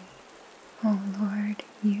 15:3. O Lord,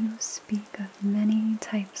 you speak of many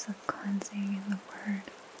types of cleansing in the word.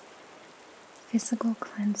 Physical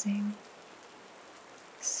cleansing,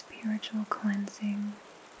 spiritual cleansing,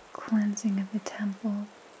 cleansing of the temple,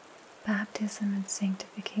 baptism and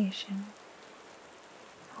sanctification.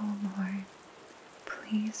 O Lord,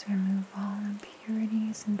 please remove all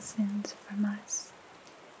impurities and sins from us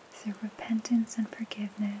through repentance and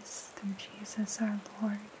forgiveness through Jesus our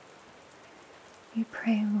Lord. We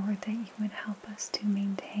pray, Lord, that you would help us to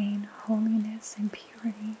maintain holiness and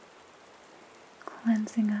purity,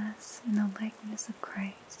 cleansing us in the likeness of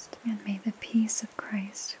Christ, and may the peace of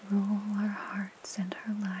Christ rule our hearts and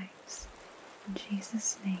our lives. In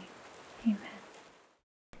Jesus' name, amen.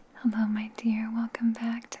 Hello, my dear. Welcome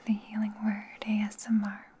back to the Healing Word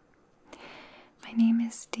ASMR. My name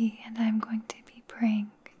is Dee, and I'm going to be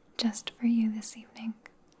praying just for you this evening.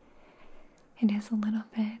 It is a little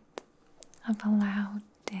bit of a loud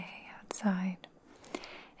day outside,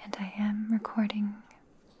 and I am recording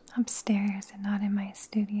upstairs and not in my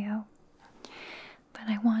studio, but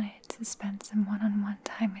I wanted to spend some one-on-one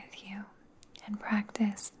time with you and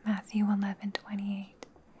practice Matthew 11:28.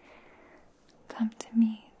 Come to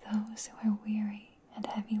me, those who are weary and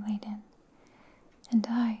heavy laden, and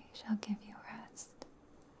I shall give you rest.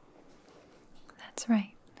 That's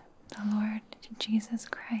right, the Lord Jesus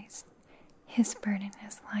Christ, his burden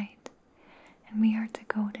is light, and we are to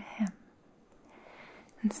go to him.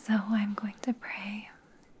 And so I'm going to pray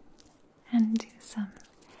and do some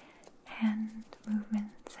hand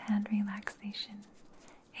movements, hand relaxation,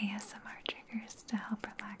 ASMR triggers to help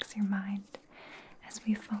relax your mind as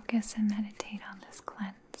we focus and meditate on this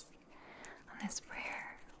cleanse, on this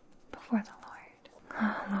prayer before the Lord.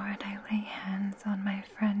 Oh Lord, I lay hands on my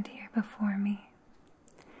friend here before me,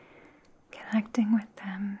 connecting with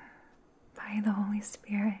them by the Holy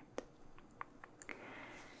Spirit,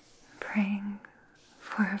 praying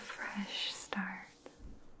for a fresh start.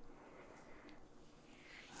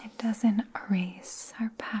 It doesn't erase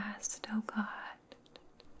our past, oh God,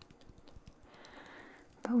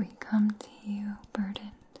 but we come to you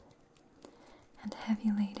burdened and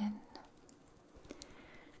heavy laden,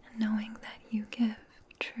 and knowing that you give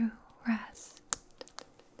true rest.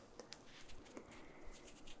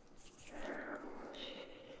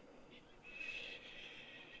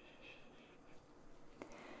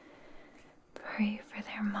 Pray for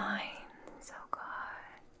their minds, oh God.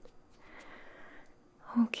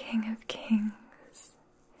 O King of Kings,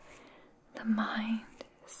 the mind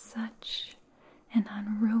is such an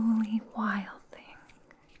unruly wild thing,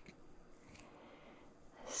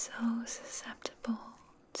 so susceptible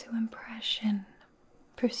to impression,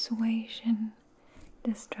 persuasion,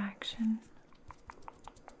 distraction.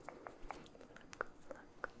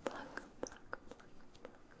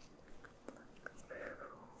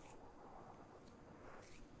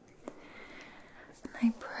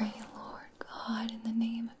 I pray, Lord God, in the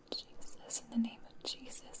name of Jesus, in the name of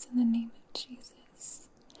Jesus, in the name of Jesus,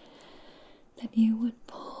 that you would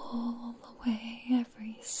pull away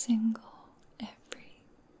every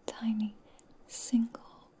tiny,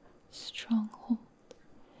 single stronghold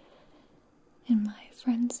in my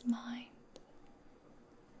friend's mind,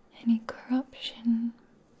 any corruption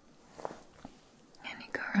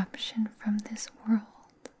from this world,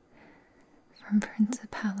 from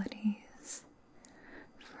principalities,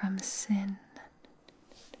 from sin.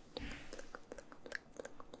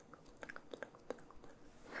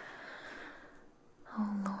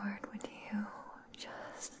 Oh Lord, would you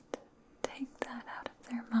just take that out of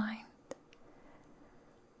their mind?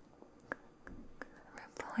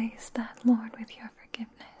 Replace that, Lord, with your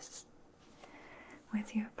forgiveness,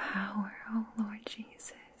 with your power, oh Lord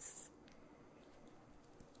Jesus.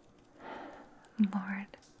 Lord,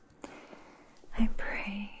 I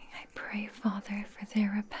pray, Father, for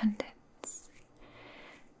their repentance,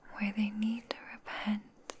 where they need to repent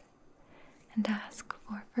and ask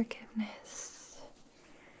for forgiveness,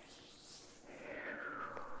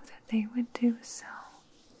 that they would do so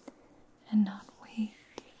and not wait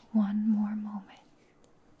one more moment.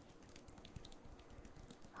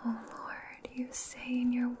 Oh Lord, you say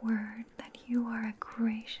in your word that you are a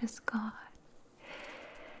gracious God,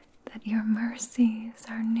 that your mercies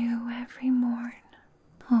are new every morn.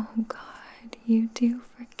 Oh God, you do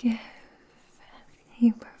forgive,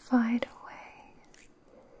 you provide a way.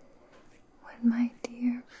 When my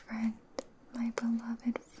dear friend, my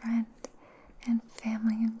beloved friend and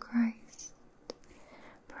family in Christ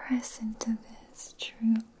press into this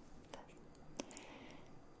truth,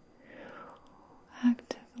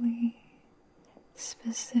 actively,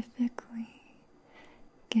 specifically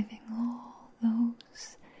giving all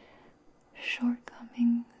those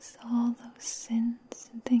shortcomings, all those sins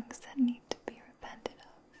and things that need to be repented of.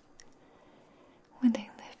 When they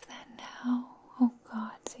lift that now, oh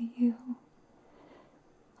God, to you,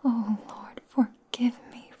 oh Lord, forgive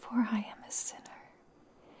me, for I am a sinner.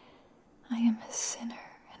 I am a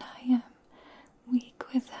sinner, and I am weak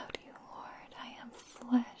without you, Lord. I am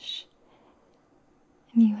flesh.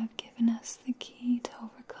 And you have given us the key to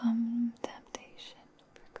overcome temptation.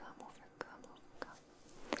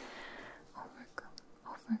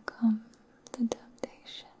 Overcome the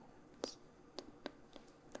temptations.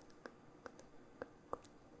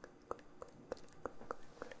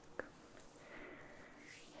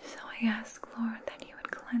 So I ask, Lord, that you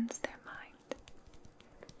would cleanse their mind.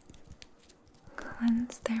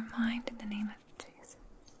 Cleanse their mind in the name of Jesus.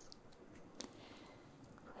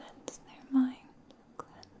 Cleanse their mind.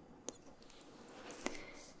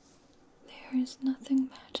 There is nothing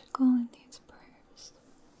magical in these prayers,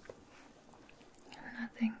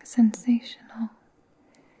 nothing sensational.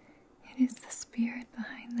 It is the Spirit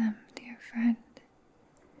behind them, dear friend.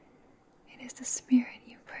 It is the Spirit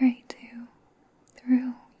you pray to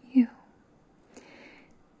through you.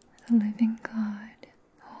 The living God,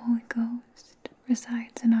 the Holy Ghost,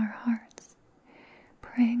 resides in our hearts,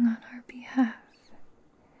 praying on our behalf.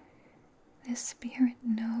 The Spirit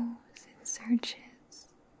knows and searches.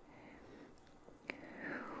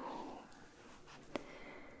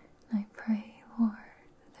 I pray, Lord,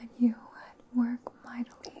 that you would work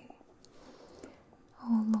mightily.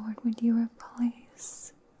 Oh Lord, would you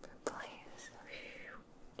replace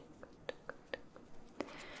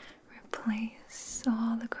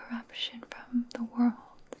all the corruption from the world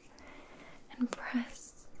and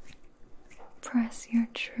press your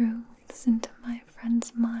truths into my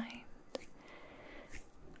friend's mind.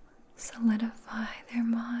 Solidify their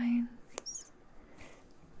minds.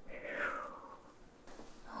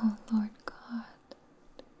 Oh Lord God,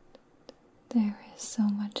 there is so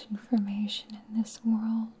much information in this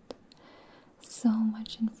world, so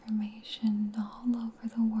much information all over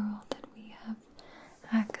the world that we have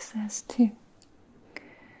access to.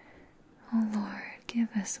 Oh Lord, give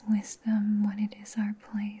us wisdom when it is our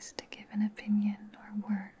place to give an opinion or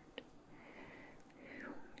word.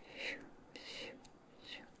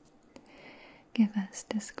 Give us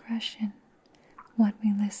discretion what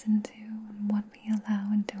we listen to and what we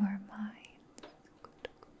allow into our mind.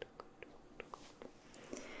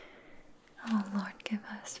 Oh Lord, give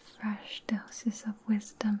us fresh doses of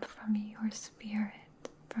wisdom from your Spirit,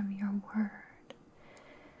 from your word.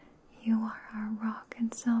 You are our rock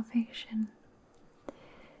and salvation,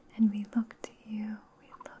 and we look to you, we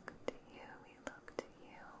look to you, we look to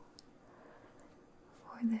you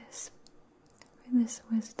for this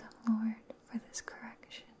wisdom, Lord, for this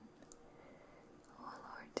correction. Oh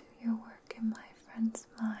Lord, do your work in my friend's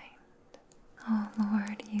mind. Oh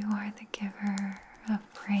Lord, you are the giver of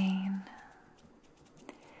rain,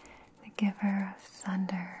 the giver of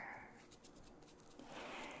thunder.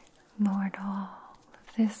 Lord, all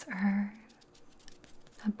of this earth,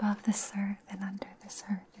 above this earth and under this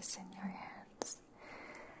earth, is in your hands.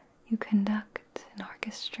 You conduct and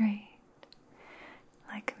orchestrate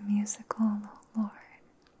like a musical, Lord.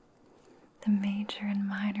 The major and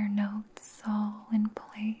minor notes all in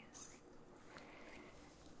place.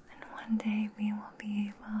 And one day we will be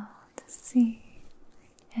able to see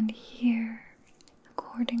and hear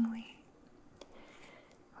accordingly.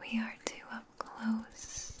 We are too up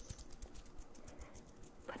close.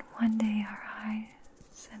 But one day our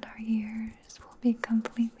eyes and our ears will be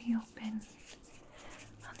completely open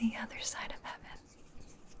on the other side of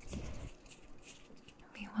heaven.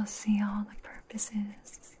 We will see all the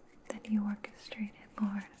purposes that you orchestrated,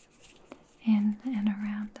 Lord, in and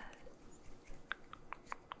around us.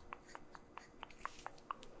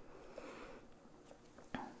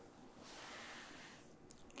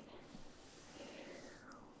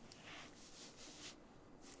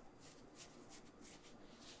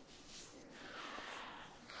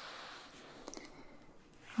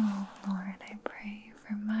 Oh Lord, I pray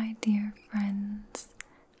for my dear friends'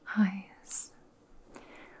 eyes,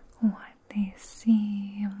 what they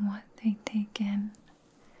see and what they take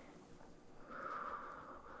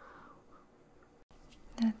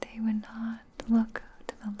they would not look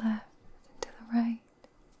to the left and to the right.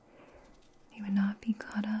 They would not be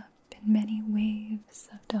caught up in many waves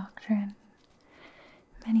of doctrine,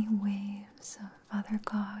 many waves of other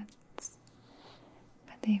gods,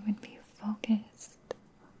 but they would be focused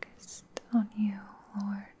on you,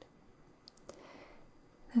 Lord.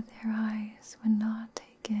 That their eyes would not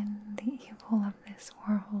take in the evil of this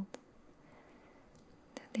world,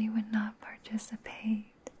 that they would not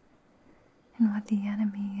participate in what the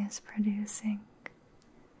enemy is producing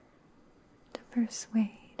to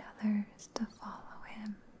persuade others to follow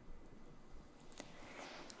him.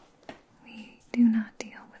 We do not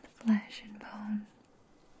deal with flesh and bone.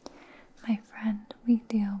 My friend, we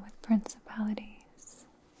deal with principalities.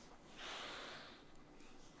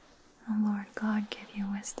 Oh Lord God, give you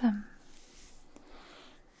wisdom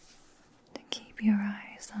to keep your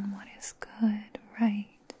eyes on what is good, right,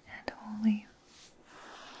 and holy.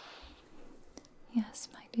 Yes,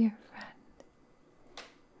 my dear friend,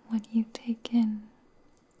 what you take in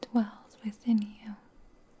dwells within you.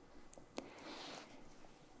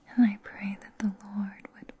 And I pray that the Lord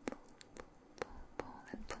would pull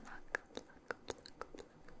and pluck,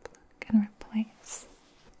 and replace.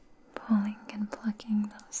 Pulling and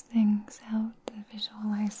plucking those things out, the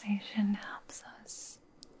visualization helps us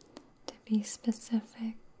to be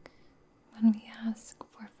specific when we ask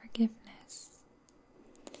for forgiveness.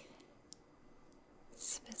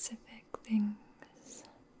 Specific things.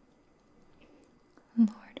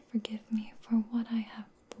 Lord, forgive me for what I have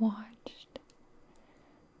watched.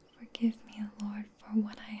 Forgive me, Lord, for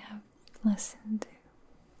what I have listened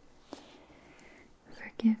to.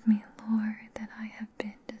 Forgive me, Lord, that I have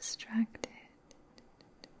been distracted.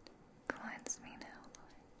 Cleanse me now,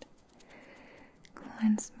 Lord.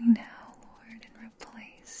 Cleanse me now, Lord, and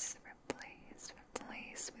replace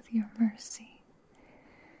with your mercy.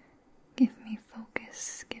 Give me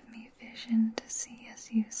focus, give me vision to see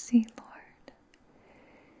as you see, Lord.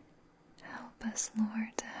 Help us,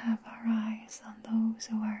 Lord, to have our eyes on those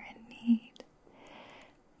who are in need,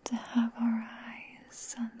 to have our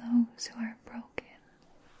eyes on those who are broken,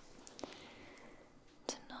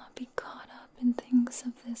 to not be caught up in things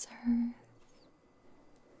of this earth,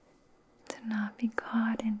 to not be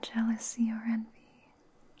caught in jealousy or envy.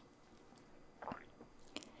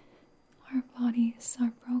 Our bodies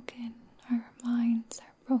are broken, our minds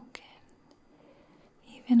are broken,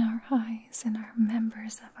 even our eyes and our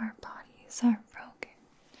members of our bodies are broken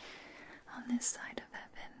on this side of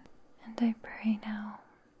heaven. And I pray now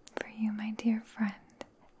for you, my dear friend,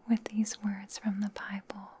 with these words from the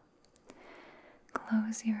Bible.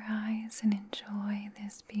 Close your eyes and enjoy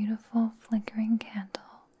this beautiful flickering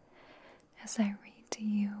candle as I read to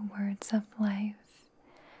you words of life,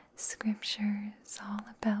 scriptures all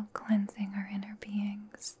about cleansing our inner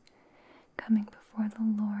beings, coming before the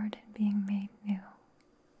Lord and being made new.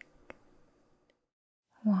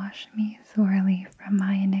 Wash me thoroughly from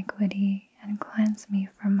my iniquity and cleanse me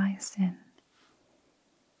from my sin.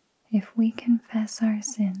 If we confess our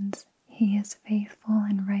sins, he is faithful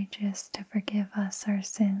and righteous to forgive us our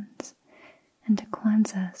sins and to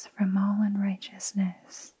cleanse us from all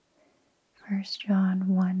unrighteousness. 1 John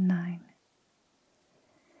 1:9.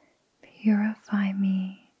 Purify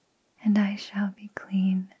me, and I shall be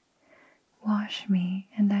clean. Wash me,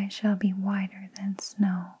 and I shall be whiter than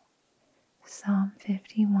snow. Psalm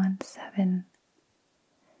 51:7.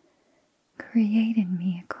 Create in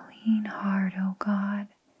me a clean heart, O God,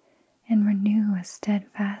 and renew a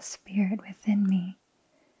steadfast spirit within me.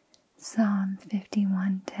 Psalm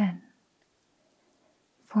 51:10.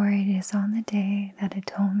 For it is on the day that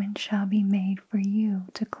atonement shall be made for you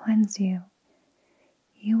to cleanse you.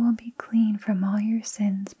 You will be clean from all your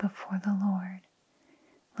sins before the Lord.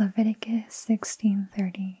 Leviticus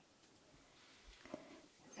 16:30.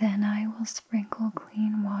 Then I will sprinkle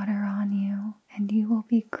clean water on you, and you will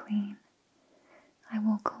be clean. I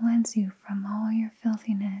will cleanse you from all your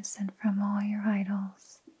filthiness and from all your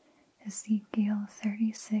idols. Ezekiel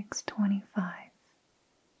 36:25.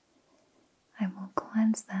 I will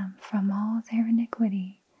cleanse them from all their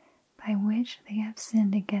iniquity by which they have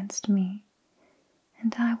sinned against me,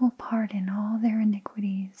 and I will pardon all their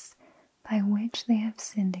iniquities by which they have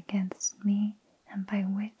sinned against me and by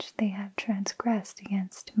which they have transgressed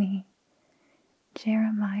against me.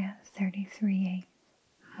 Jeremiah 33:8.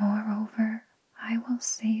 Moreover, I will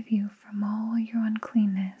save you from all your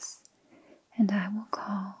uncleanness, and I will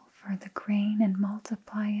call for the grain and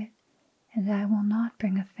multiply it, and I will not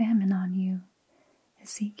bring a famine on you.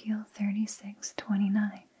 Ezekiel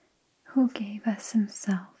 36:29. Who gave us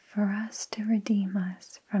himself for us to redeem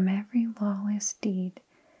us from every lawless deed,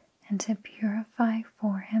 and to purify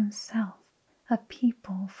for himself a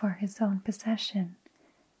people for his own possession,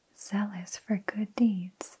 zealous for good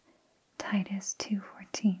deeds. Titus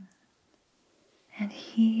 2:14. And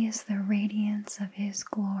he is the radiance of his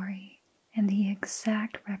glory and the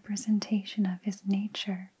exact representation of his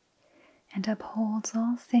nature, and upholds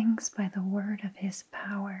all things by the word of his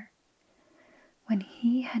power. When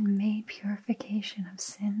he had made purification of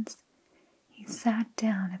sins, he sat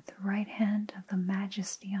down at the right hand of the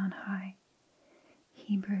Majesty on high.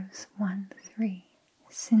 Hebrews 1:3.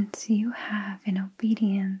 Since you have, in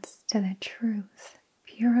obedience to the truth,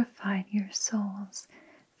 purified your souls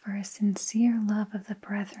for a sincere love of the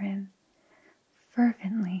brethren,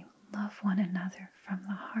 fervently love one another from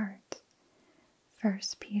the heart.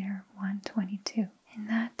 1 Peter 1:22. In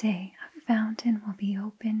that day a fountain will be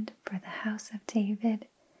opened for the house of David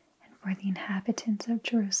and for the inhabitants of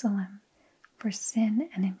Jerusalem for sin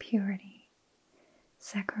and impurity.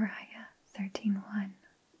 Zechariah 13:1.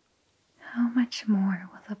 How much more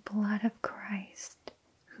will the blood of Christ,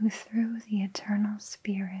 who through the eternal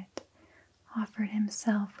Spirit offered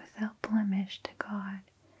himself without blemish to God,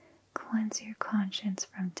 cleanse your conscience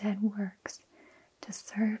from dead works to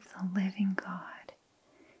serve the living God.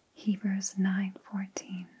 Hebrews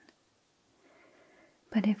 9:14.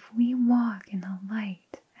 But if we walk in the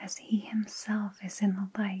light as he himself is in the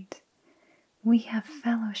light, we have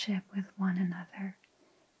fellowship with one another,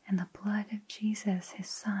 and the blood of Jesus his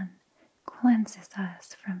Son cleanses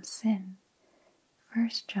us from sin.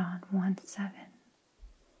 1 John 1:7.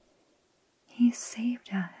 He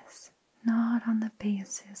saved us not on the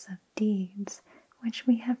basis of deeds which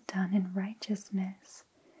we have done in righteousness,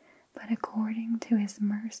 but according to his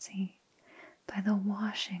mercy, by the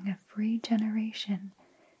washing of regeneration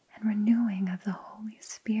and renewing of the Holy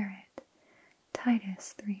Spirit.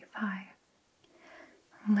 Titus 3:5.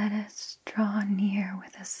 Let us draw near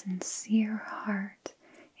with a sincere heart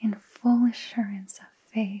in full assurance of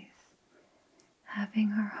faith,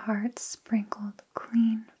 having our hearts sprinkled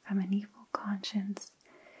clean from an evil conscience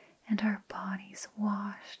and our bodies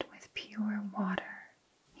washed with pure water.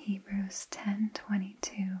 Hebrews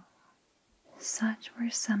 10:22. Such were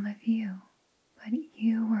some of you, but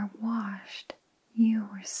you were washed, you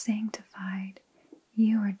were sanctified,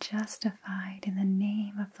 you were justified in the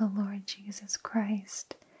name of the Lord Jesus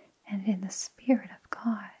Christ and in the Spirit of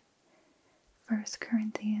God. 1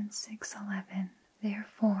 Corinthians 6:11.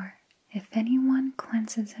 Therefore, if anyone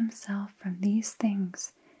cleanses himself from these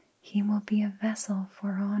things, he will be a vessel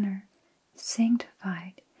for honor,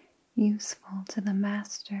 sanctified, useful to the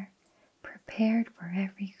master, prepared for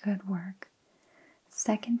every good work.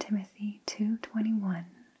 2 Timothy 2:21.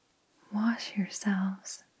 Wash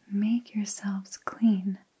yourselves, make yourselves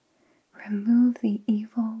clean, remove the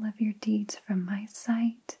evil of your deeds from my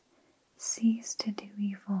sight, cease to do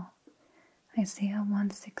evil. Isaiah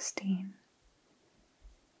 1:16.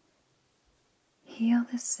 Heal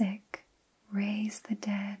the sick, raise the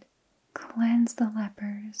dead, cleanse the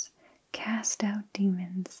lepers, cast out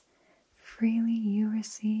demons. Freely you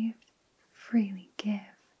received, freely give.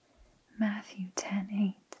 Matthew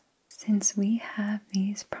 10:8. Since we have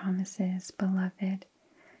these promises, beloved,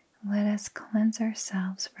 let us cleanse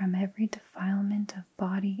ourselves from every defilement of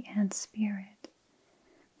body and spirit,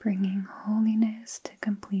 bringing holiness to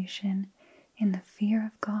completion in the fear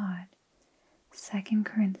of God. 2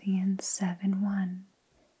 Corinthians 7:1.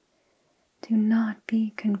 Do not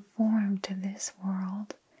be conformed to this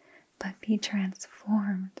world, but be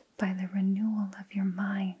transformed by the renewal of your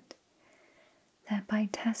mind, that by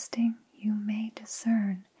testing you may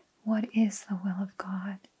discern what is the will of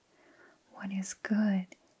God, what is good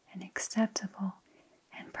and acceptable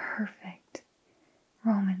and perfect.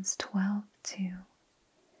 Romans 12:2.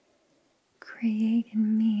 Create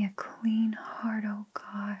in me a clean heart, O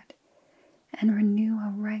God, and renew a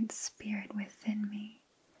right spirit within me.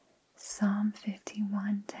 Psalm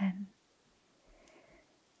 51:10.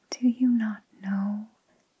 Do you not know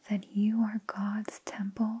that you are God's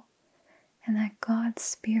temple and that God's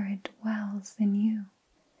Spirit dwells in you?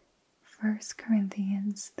 1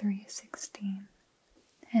 Corinthians 3:16.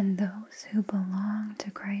 And those who belong to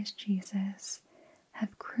Christ Jesus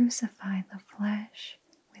have crucified the flesh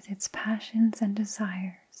with its passions and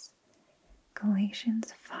desires.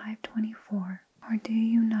 Galatians 5:24. Or do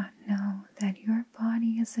you not know that your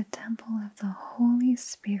body is a temple of the Holy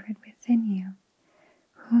Spirit within you,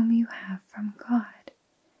 whom you have from God?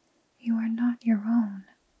 You are not your own.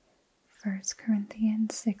 1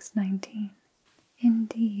 Corinthians 6:19.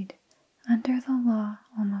 Indeed, under the law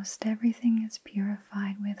almost everything is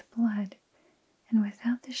purified with blood, and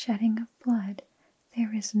without the shedding of blood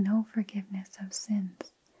there is no forgiveness of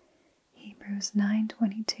sins. Hebrews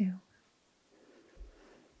 9:22.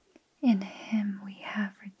 In him we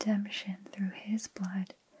have redemption through his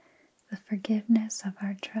blood, the forgiveness of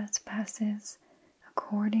our trespasses,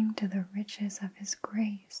 according to the riches of his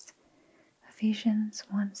grace. Ephesians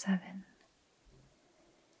 1:7.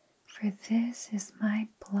 For this is my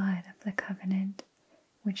blood of the covenant,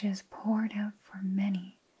 which is poured out for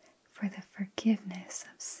many for the forgiveness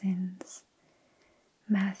of sins.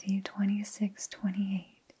 Matthew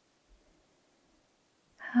 26:28.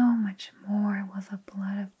 How much more will the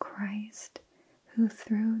blood of Christ, who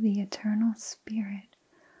through the eternal Spirit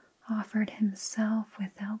offered himself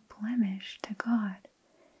without blemish to God,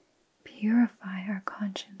 purify our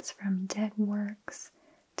conscience from dead works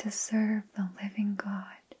to serve the living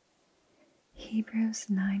God. Hebrews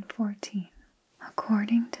 9:14.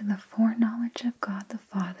 According to the foreknowledge of God the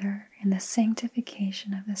Father and the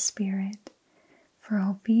sanctification of the Spirit, for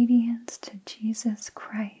obedience to Jesus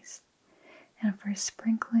Christ, and for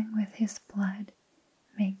sprinkling with his blood,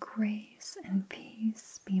 may grace and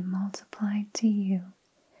peace be multiplied to you.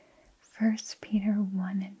 1 Peter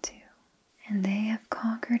 1:2. And they have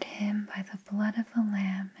conquered him by the blood of the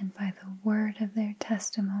Lamb and by the word of their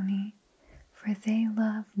testimony, for they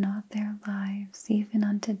loved not their lives even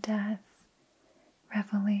unto death.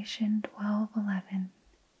 Revelation 12:11.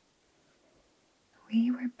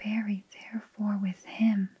 We were buried therefore with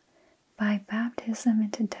him by baptism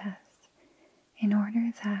into death, in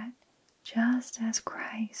order that, just as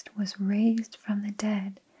Christ was raised from the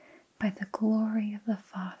dead by the glory of the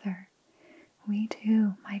Father, we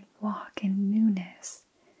too might walk in newness.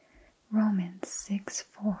 Romans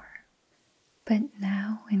 6:4. But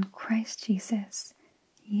now in Christ Jesus,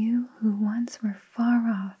 you who once were far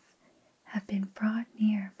off have been brought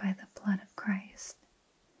near by the blood of Christ.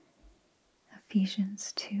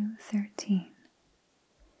 Ephesians 2:13.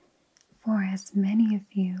 For as many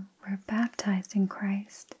of you were baptized in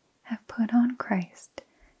Christ, have put on Christ.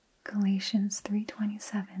 Galatians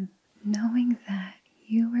 3:27. Knowing that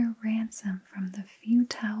you were ransomed from the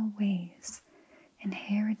futile ways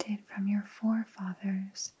inherited from your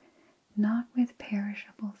forefathers, not with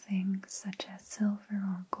perishable things such as silver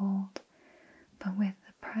or gold, but with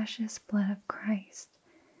the precious blood of Christ,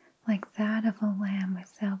 like that of a lamb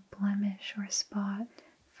without blemish or spot.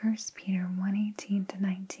 1 Peter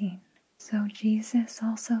 1:18-19. So Jesus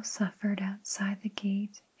also suffered outside the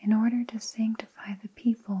gate in order to sanctify the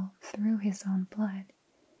people through his own blood.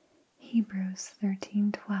 Hebrews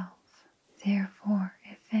 13:12. Therefore,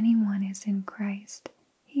 if anyone is in Christ,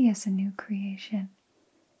 he is a new creation.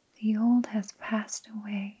 The old has passed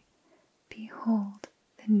away. Behold,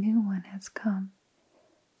 the new one has come.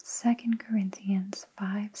 2 Corinthians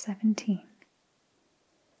 5:17.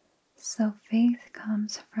 So faith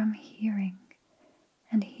comes from hearing,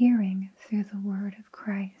 and hearing through the word of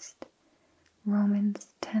Christ.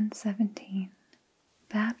 Romans 10:17.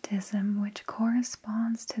 Baptism, which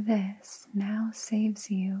corresponds to this, now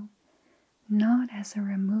saves you, not as a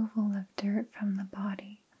removal of dirt from the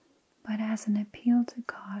body, but as an appeal to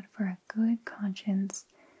God for a good conscience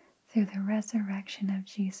through the resurrection of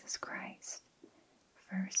Jesus Christ.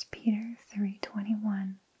 1 Peter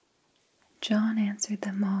 3:21. John answered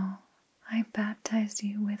them all, I baptize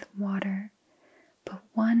you with water, but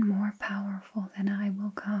one more powerful than I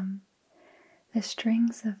will come. The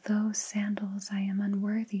strings of those sandals I am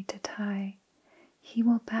unworthy to tie. He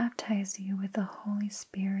will baptize you with the Holy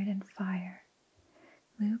Spirit and fire.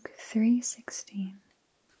 Luke 3:16.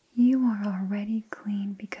 You are already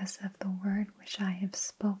clean because of the word which I have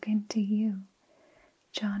spoken to you.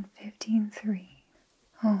 John 15:3.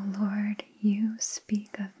 O Lord, you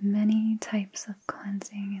speak of many types of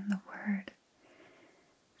cleansing in the word.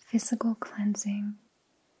 Physical cleansing,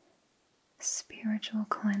 spiritual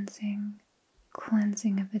cleansing,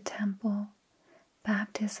 cleansing of the temple,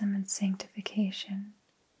 baptism and sanctification.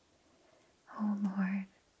 O Lord,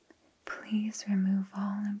 please remove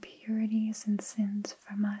all impurities and sins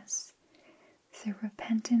from us through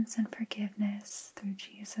repentance and forgiveness through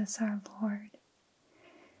Jesus our Lord.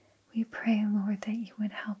 We pray, Lord, that you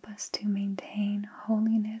would help us to maintain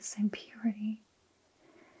holiness and purity,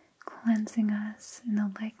 cleansing us in the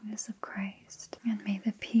likeness of Christ. And may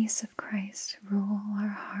the peace of Christ rule our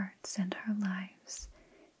hearts and our lives.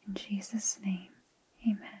 In Jesus' name.